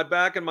spine and my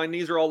back and my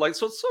knees are all light.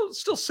 So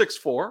still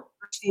 6'4".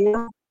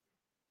 6'4".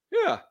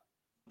 Yeah.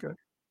 Okay.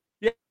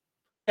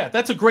 Yeah,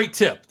 that's a great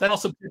tip. That's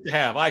also good to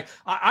have.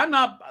 I'm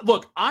not.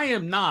 Look, I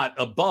am not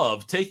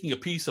above taking a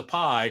piece of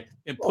pie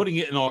and putting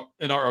it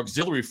in our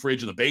auxiliary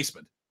fridge in the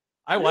basement.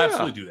 I will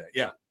absolutely do that.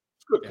 Yeah.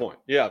 Good point.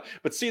 Yeah.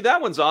 But see, that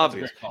one's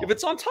obvious. If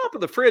it's on top of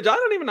the fridge, I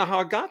don't even know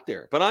how it got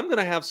there, but I'm going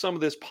to have some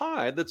of this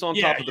pie that's on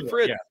top of the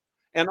fridge. Yeah.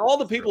 And all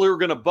the people who are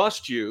going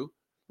to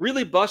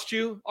really bust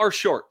you, are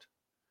short.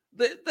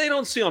 They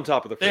don't see on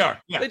top of the fridge. They are.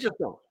 Yeah. They just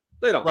don't.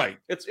 They don't. Right.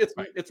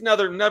 It's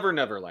never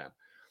land.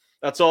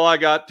 That's all I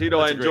got. Tito,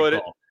 I enjoyed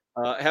it.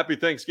 Happy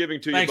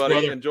Thanksgiving to you, buddy.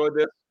 Brother. Enjoyed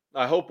this.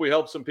 I hope we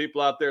help some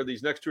people out there.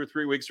 These next 2 or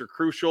 3 weeks are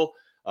crucial.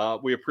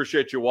 We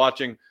appreciate you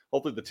watching.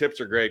 Hopefully the tips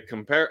are great.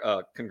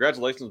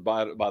 Congratulations,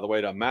 by the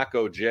way, to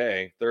Mako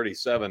J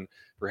 37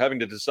 for having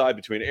to decide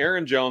between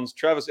Aaron Jones,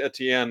 Travis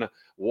Etienne,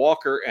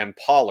 Walker, and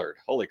Pollard.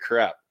 Holy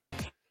crap.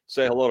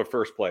 Say hello to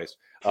first place.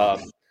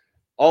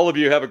 All of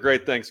you have a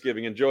great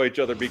Thanksgiving. Enjoy each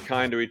other. Be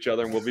kind to each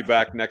other. And we'll be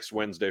back next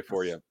Wednesday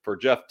for you. For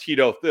Jeff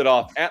Tito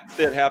Thidoff at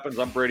Thid Happens,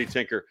 I'm Brady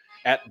Tinker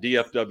at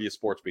DFW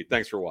Sports Beat.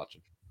 Thanks for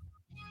watching.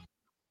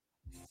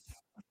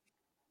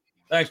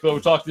 Thanks, Bill.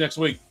 We'll talk to you next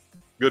week.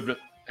 Good.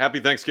 Happy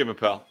Thanksgiving,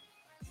 pal.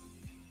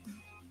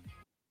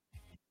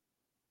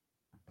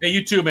 Hey, you too, man.